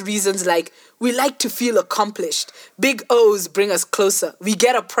man lists reasons like, We like to feel accomplished. Big O's bring us closer. We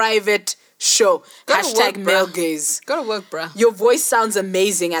get a private show. Hashtag male gaze. Go to work, bruh. Your voice sounds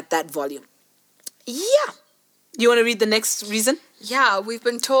amazing at that volume. Yeah. You want to read the next reason? Yeah, we've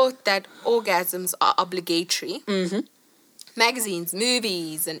been taught that orgasms are obligatory. Mm-hmm. Magazines,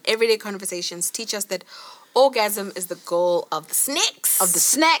 movies, and everyday conversations teach us that orgasm is the goal of the snacks. Of the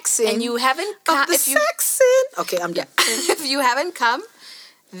snacks. And you haven't come. Of the sexing. Okay, I'm done. If you haven't come,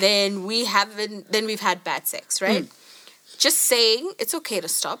 then we've had bad sex, right? Just saying it's okay to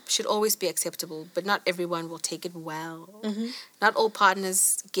stop should always be acceptable, but not everyone will take it well. Not all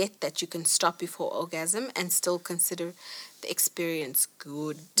partners get that you can stop before orgasm and still consider the experience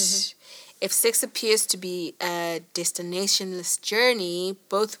good. If sex appears to be a destinationless journey,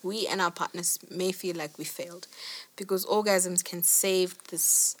 both we and our partners may feel like we failed, because orgasms can save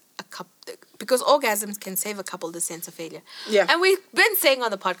a couple the sense of failure. Yeah. And we've been saying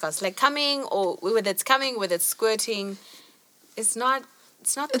on the podcast, like coming, or whether it's coming, whether it's squirting, it's not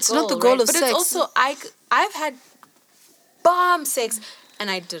the goal, right? of but sex. It's also I've had bomb sex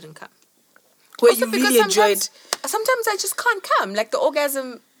and I didn't come. Where Also you because really enjoyed. Sometimes I just can't come. Like the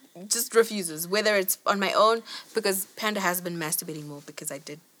orgasm just refuses, whether it's on my own, because Panda has been masturbating more, because I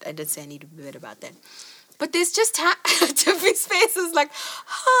did say I need to be better about that. But there's just Tiffy's face is like, you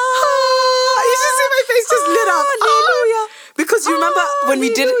should see my face just lit up. Hallelujah. Because you remember when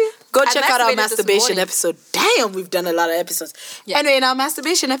we did, go check out our masturbated this masturbation morning. episode. Damn, we've done a lot of episodes. Yeah. Anyway, in our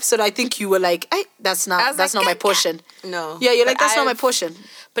masturbation episode, I think you were like, hey, that's not my portion. No. Yeah, you're like, But that's not my portion.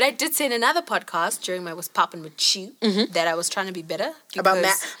 But I did say in another podcast during my Was Poppin' With You that I was trying to be better. About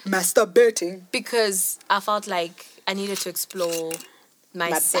masturbating. Because I felt like I needed to explore my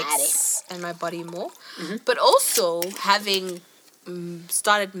sex body. and my body more. But also having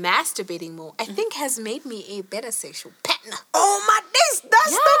started masturbating more, I think has made me a better sexual partner. Oh my days,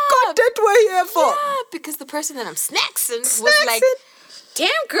 that's Yeah. the content we're here for. Yeah, because the person that I'm snacksing was like, damn,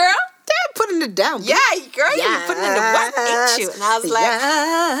 girl. Damn, putting it down. Yeah, girl, you be putting in the work, ain't you? And I was like,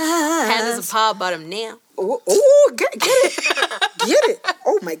 yes. Panda's a power bottom now. Oh, get it. Get it.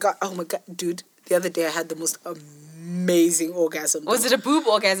 Oh my God. Dude, the other day I had the most amazing orgasm. Was it a boob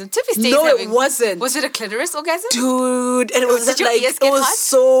orgasm? Tiffy stays No, having... it wasn't. Was it a clitoris orgasm? Dude, and it was Did your like, ears it get was hot?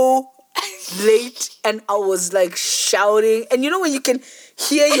 so late, and I was like shouting. And you know when you can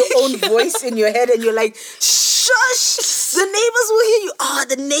hear your own voice in your head and you're like, shush, the neighbors will hear you.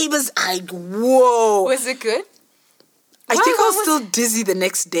 The neighbors, whoa. Was it good? I think I was still dizzy the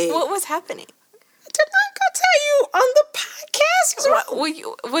next day. What was happening? Did I go tell you on the podcast?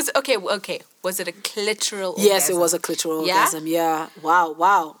 Was it a clitoral orgasm? Yes, it was a clitoral orgasm. Yeah.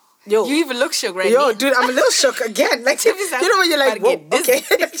 Wow. Yo. You even look shook right Yo, now. dude, I'm a little shook again. Like, you know when you're like, whoa, okay.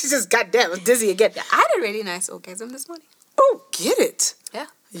 She's just, goddamn, I'm dizzy again. I had a really nice orgasm this morning. Oh, get it. Yeah.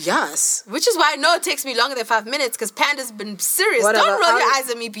 Yes. Which is why I know it takes me longer than 5 minutes, because Panda's been serious. Whatever. Don't roll your eyes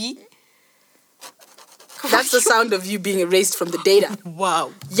at me, B. That's the sound of you being erased from the data.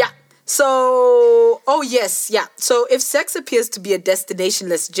 Wow. Yeah. So, So if sex appears to be a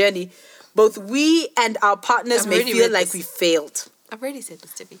destinationless journey, both we and our partners may feel like we failed. I've already said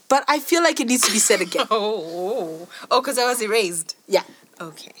this to me. But I feel like it needs to be said again. Oh, because I was erased. Yeah.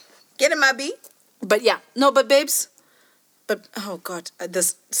 Okay. Get it, my B. But yeah. No, but babes. But, oh God.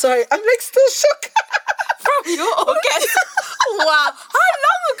 Sorry, I'm like still shook. From your orgasm. Wow. How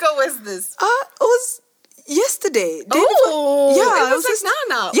long ago was this? It was yesterday. Yeah, it was just like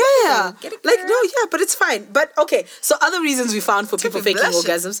now. Yeah. Get it, Like, girl. no, yeah, but it's fine. But okay, so other reasons we found for people faking blushing.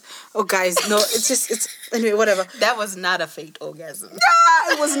 orgasms. Oh, guys, no, it's anyway, whatever. That was not a fake orgasm.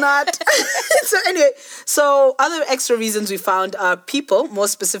 Yeah, it was not. So anyway, so other extra reasons we found are people, more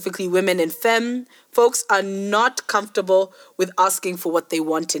specifically women and femme folks, are not comfortable with asking for what they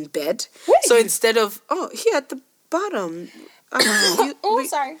want in bed. So instead of, here at the bottom.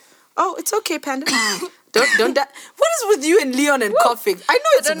 Sorry. Oh, it's okay, Panda. Don't that. What is with you and Leon and coughing? I know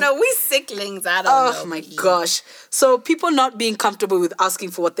it's. I don't know. We sicklings. I don't know. Oh my gosh. So people not being comfortable with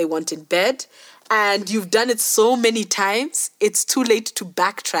asking for what they want in bed, and you've done it so many times, it's too late to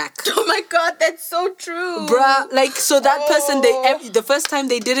backtrack. Oh my God, that's so true. Bruh, like, so that person, the first time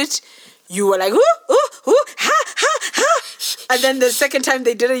they did it, you were like, ooh, ha, ha. And then the second time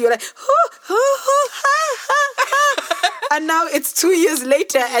they did it, you were like, ha, ha. And now it's 2 years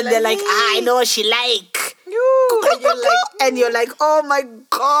later, and they're like, I know what she like. And you're like, oh my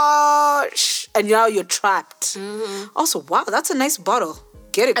gosh. And now you're trapped. Also, wow, that's a nice bottle.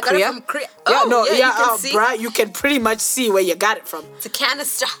 Get it, I got it from Korea. You can see. Bruh, you can pretty much see where you got it from. It's a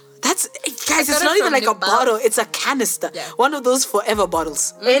canister. Guys, it's not even like a bottle. It's a canister. Yeah. One of those forever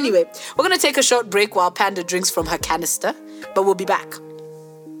bottles. Anyway, we're going to take a short break while Panda drinks from her canister. But we'll be back.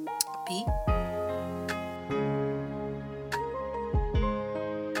 B.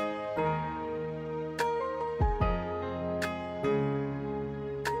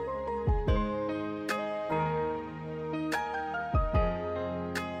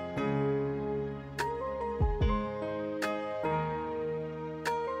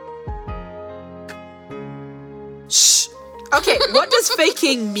 Shh. Okay, what does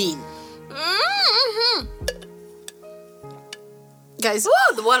faking mean? Guys,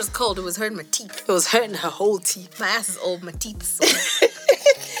 Oh, the water's cold. It was hurting my teeth. it was hurting her whole teeth. My ass is old. My teeth is sore.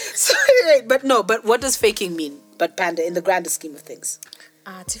 Sorry, but what does faking mean? But Panda, in the grander scheme of things.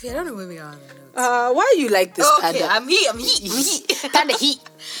 Tiffy, I don't know where we are on the notes. Why are you like this, Okay, Panda? I'm heat. Panda heat.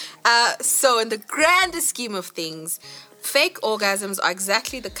 So in the grander scheme of things, fake orgasms are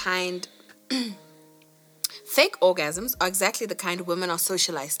exactly the kind women are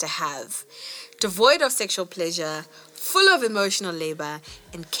socialized to have. Devoid of sexual pleasure, full of emotional labor,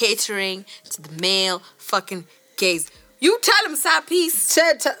 and catering to the male fucking gaze. You tell him, side piece.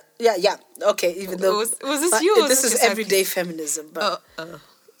 Yeah. Okay, even though Was this you? Or this was is your everyday feminism, but No,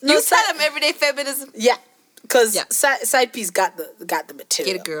 No, tell him everyday feminism. yeah, because Yeah. side piece got the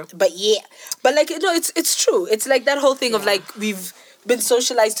material. Get it, girl. But it's true. It's like that whole thing of like we've been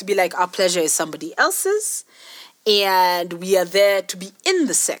socialized to be like our pleasure is somebody else's, and we are there to be in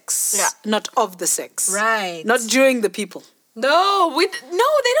the sex, not of the sex, Right. Not during the people. No,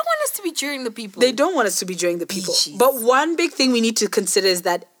 they don't want us to be during the people. They don't want us to be during the people. Jeez. But one big thing we need to consider is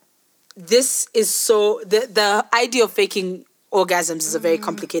that this is the idea of faking orgasms is a very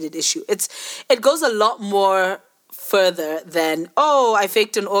complicated issue. It goes a lot more further than, oh, I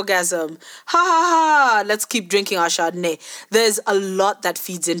faked an orgasm. Ha ha ha. Let's keep drinking our Chardonnay. There's a lot that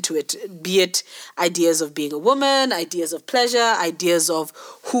feeds into it, be it ideas of being a woman, ideas of pleasure, ideas of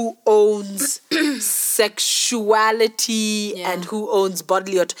who owns sexuality and who owns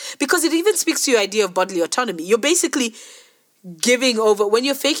bodily autonomy. Because it even speaks to your idea of bodily autonomy. You're basically giving over, when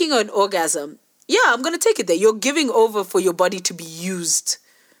you're faking an orgasm, I'm going to take it there. You're giving over for your body to be used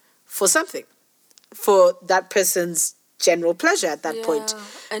for something, for that person's general pleasure at that point.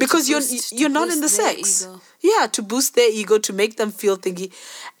 And Because to you're not boost in the their sex. ego. Yeah, to boost their ego, to make them feel thingy.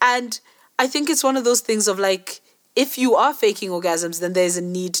 And I think it's one of those things of like, if you are faking orgasms, then there's a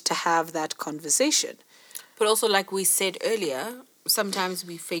need to have that conversation. But also, like we said earlier, sometimes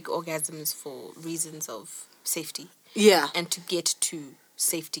we fake orgasms for reasons of safety. Yeah. And to get to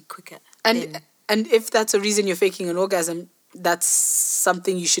safety quicker. And if that's a reason you're faking an orgasm, that's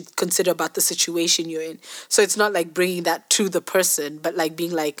something you should consider about the situation you're in. So it's not like bringing that to the person, but like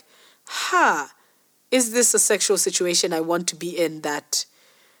being like, is this a sexual situation I want to be in, that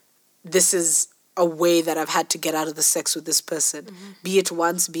this is a way that I've had to get out of the sex with this person? Be it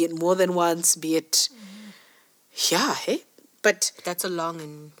once, be it more than once, be it... But... That's a long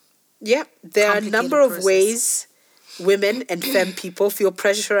and... Yeah, there are a complicated number of process. ways women and femme people feel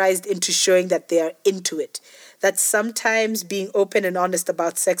pressurized into showing that they are into it. That sometimes being open and honest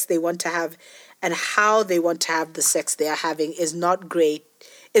about sex they want to have and how they want to have the sex they are having is not great.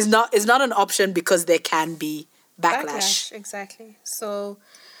 Is not an option because there can be backlash. Exactly. So,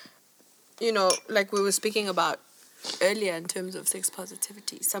 like we were speaking about earlier in terms of sex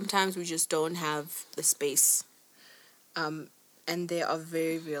positivity, sometimes we just don't have the space. And there are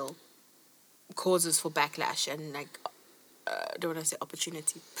very real causes for backlash and I don't want to say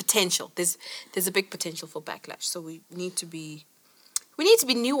opportunity, potential. There's a big potential for backlash. So we need to be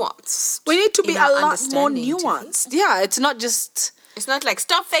nuanced. We need to be in a our lot more understanding, nuanced. Yeah, it's not just... It's not like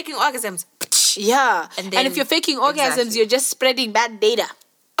stop faking orgasms. Yeah. And And if you're faking orgasms, Exactly. you're just spreading bad data.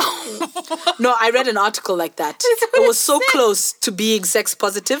 No, I read an article like that. It was so close to being sex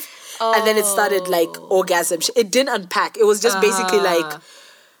positive. And then it started like orgasm. It didn't unpack. It was just basically like...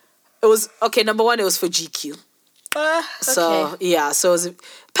 It was... Okay, number one, it was for GQ. So, yeah. So, it was...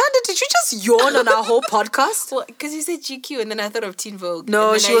 Panda, did you just yawn on our whole podcast? Well, because you said GQ and then I thought of Teen Vogue.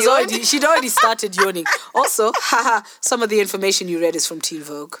 No, and then she'd already started yawning. Also, some of the information you read is from Teen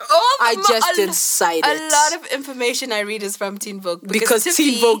Vogue. I just didn't cite it. A lot of information I read is from Teen Vogue. Because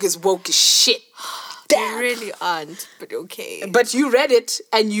Teen Vogue is woke as shit. They Damn. really aren't, but okay. But you read it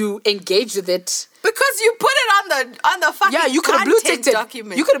and you engaged with it. Because you put it on the fucking You could have blue ticked it.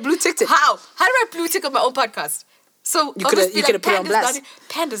 document. You could have blue ticked it. How? How do I blue tick on my own podcast? So You could have put it on blast.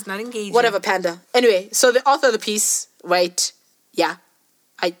 Panda's not engaging. Whatever, Panda. Anyway, so the author of the piece, right? Yeah.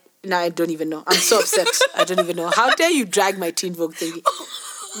 I don't even know. I'm so upset. I don't even know. How dare you drag my Teen Vogue thingy?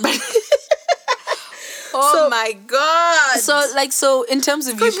 My God. So in terms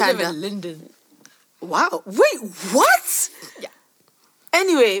of you, Panda. Linden. Wow. Wait, what? Yeah.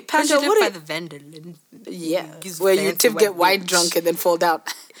 Anyway, Panda, What by the vendor, Linden. Yeah, Gives where you fancy tip get white wine bitch. drunk and then fall down.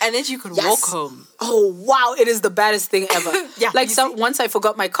 And then you could Yes. walk home. Oh wow, it is the baddest thing ever. Yeah, like you see? once I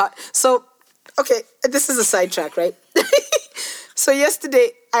forgot my card. So, okay, this is a sidetrack, right? So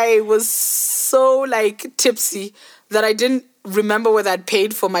yesterday I was so like tipsy that I didn't remember whether I'd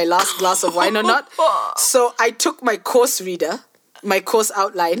paid for my last glass of wine or not. So I took my course reader, my course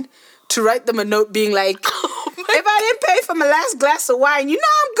outline, to write them a note being like, if pay for my last glass of wine. You know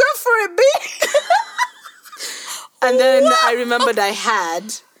I'm good for it, B. And then I remembered I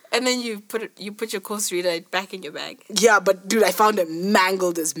had. And then you put your course reader back in your bag. Yeah, but dude, I found it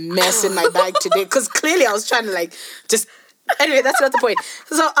mangled as mess in my bag today because clearly I was trying to like just. Anyway, that's not the point.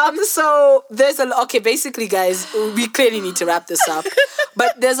 So there's basically, guys, we clearly need to wrap this up.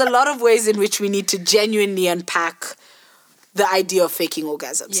 But there's a lot of ways in which we need to genuinely unpack the idea of faking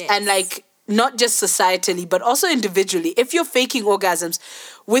orgasms. Yes. And like, not just societally, but also individually. If you're faking orgasms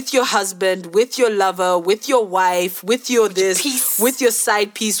with your husband, with your lover, with your wife, with your with your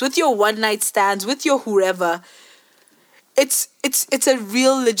side piece, with your one night stands, with your whoever, it's a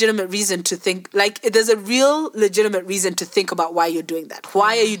real legitimate reason to think, like, there's a real legitimate reason to think about why you're doing that.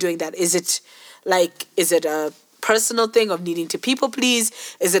 Why are you doing that? Is it a personal thing of needing to people please?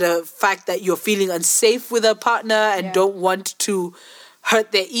 Is it a fact that you're feeling unsafe with a partner and don't want to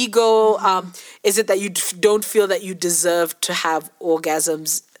hurt their ego? Is it that you don't feel that you deserve to have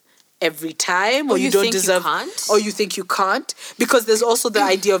orgasms every time, or you don't deserve, or you think you can't? Because there's also the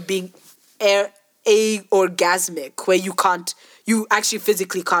idea of being orgasmic, where you actually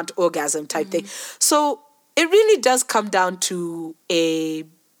physically can't orgasm type thing. So it really does come down to a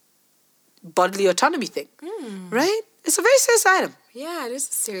bodily autonomy thing, right? It's a very serious item. Yeah, it is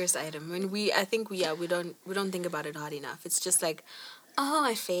a serious item. And we don't think about it hard enough. It's just like, oh,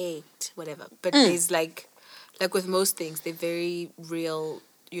 I faked, whatever. But there's like with most things, they're very real,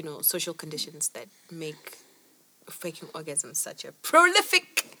 social conditions that make faking orgasms such a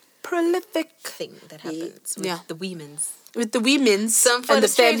prolific thing that happens with the women's. With the women's. Some for the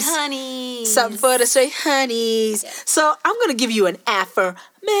straight honeys. Some for the straight honeys. Yeah. So I'm going to give you an affirmation.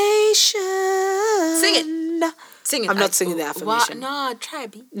 Sing it. Sing it. I'm not singing the affirmation. No, try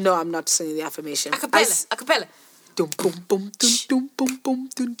it. No, I'm not singing the affirmation. Acapella. Dum, boom, boom, dum, dum, boom, boom,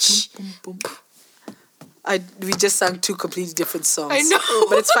 dum, boom, boom, boom. We just sang two completely different songs. I know.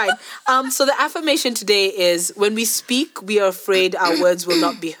 But it's fine. So the affirmation today is, when we speak, we are afraid our words will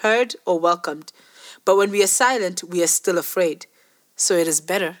not be heard or welcomed. But when we are silent, we are still afraid. So it is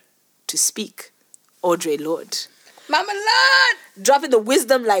better to speak. Audre Lorde. Mama Lord! Dropping the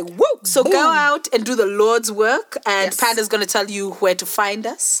wisdom like woo. So go out and do the Lord's work. And Panda's going to tell you where to find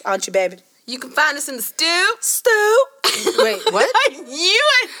us. Aren't you, baby? You can find us in the stew. Wait, what? I knew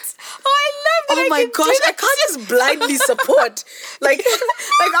it. Oh, I love it. Oh my gosh, I can't just blindly support. Like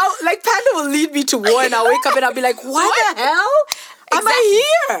Panda will lead me to war, and I'll wake up and I'll be like, what the hell? Am I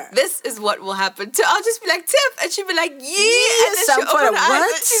here? This is what will happen. I'll just be like, Tiff, and she'll be like, yeah. And then she'll open her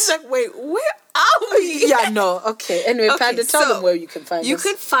eyes and she's like, wait, where are we? Yeah, no, okay. Anyway, Panda, tell them where you can find us. You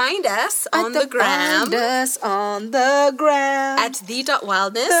can find us on the gram. Find us on the gram. At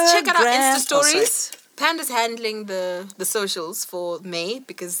the.wildness. Check out our Insta stories. Panda's handling the socials for May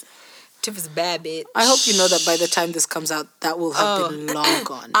because Tiff is a bad bitch. I hope you know that by the time this comes out, that will have been long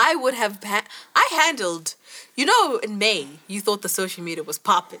gone. I would have... I handled... in May, you thought the social media was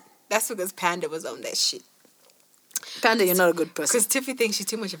popping. That's because Panda was on that shit. Panda, you're not a good person. Because Tiffy thinks she's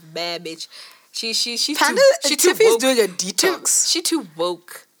too much of a bad bitch. Tiffy is doing a detox. She too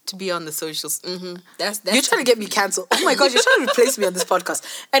woke to be on the socials. Mm-hmm. That's you're trying to get me cancelled. Oh my God, you're trying to replace me on this podcast.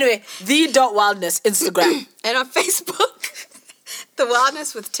 Anyway, the.wildness Instagram. And on Facebook, The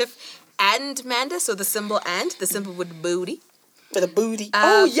Wildness with Tiff and Manda. So the symbol with the booty. With a booty.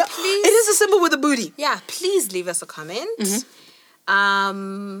 Oh, yeah. Please, it is a symbol with a booty. Yeah, please leave us a comment.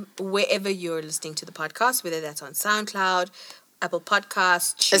 Wherever you're listening to the podcast, whether that's on SoundCloud, Apple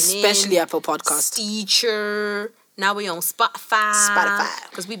Podcasts, especially Apple Podcasts, Stitcher. Now we're on Spotify.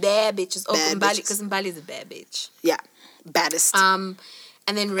 Because we bad bitches. Because Mbali's a bad bitch. Yeah, baddest. And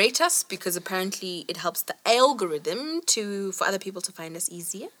then rate us, because apparently it helps the algorithm for other people to find us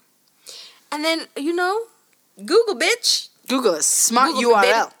easier. And then, Google, bitch. Google us. Smart Google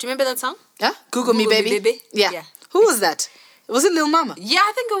URL. Do you remember that song? Yeah? Google me, baby. Yeah. Who was that? Was it Lil Mama? Yeah,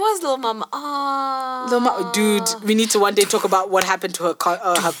 I think it was Lil Mama. Oh. Lil Mama. Dude, we need to one day talk about what happened to her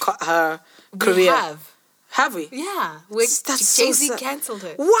career. Have we? Yeah. Jay-Z cancelled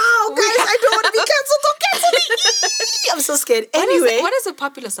her. Wow, guys, I don't want to be cancelled. Don't cancel me. I'm so scared. Anyway. What is a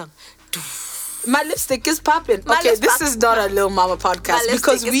popular song? My lipstick is popping. Okay, this is not a Lil Mama podcast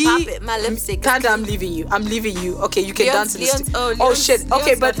because my lipstick. Panda, I'm leaving you. Okay, you can dance in the shit.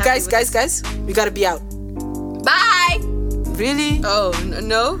 Okay, but guys, we gotta be out. Bye. Really? Oh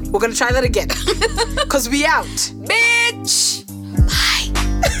no. We're gonna try that again. Cause we out. Bitch.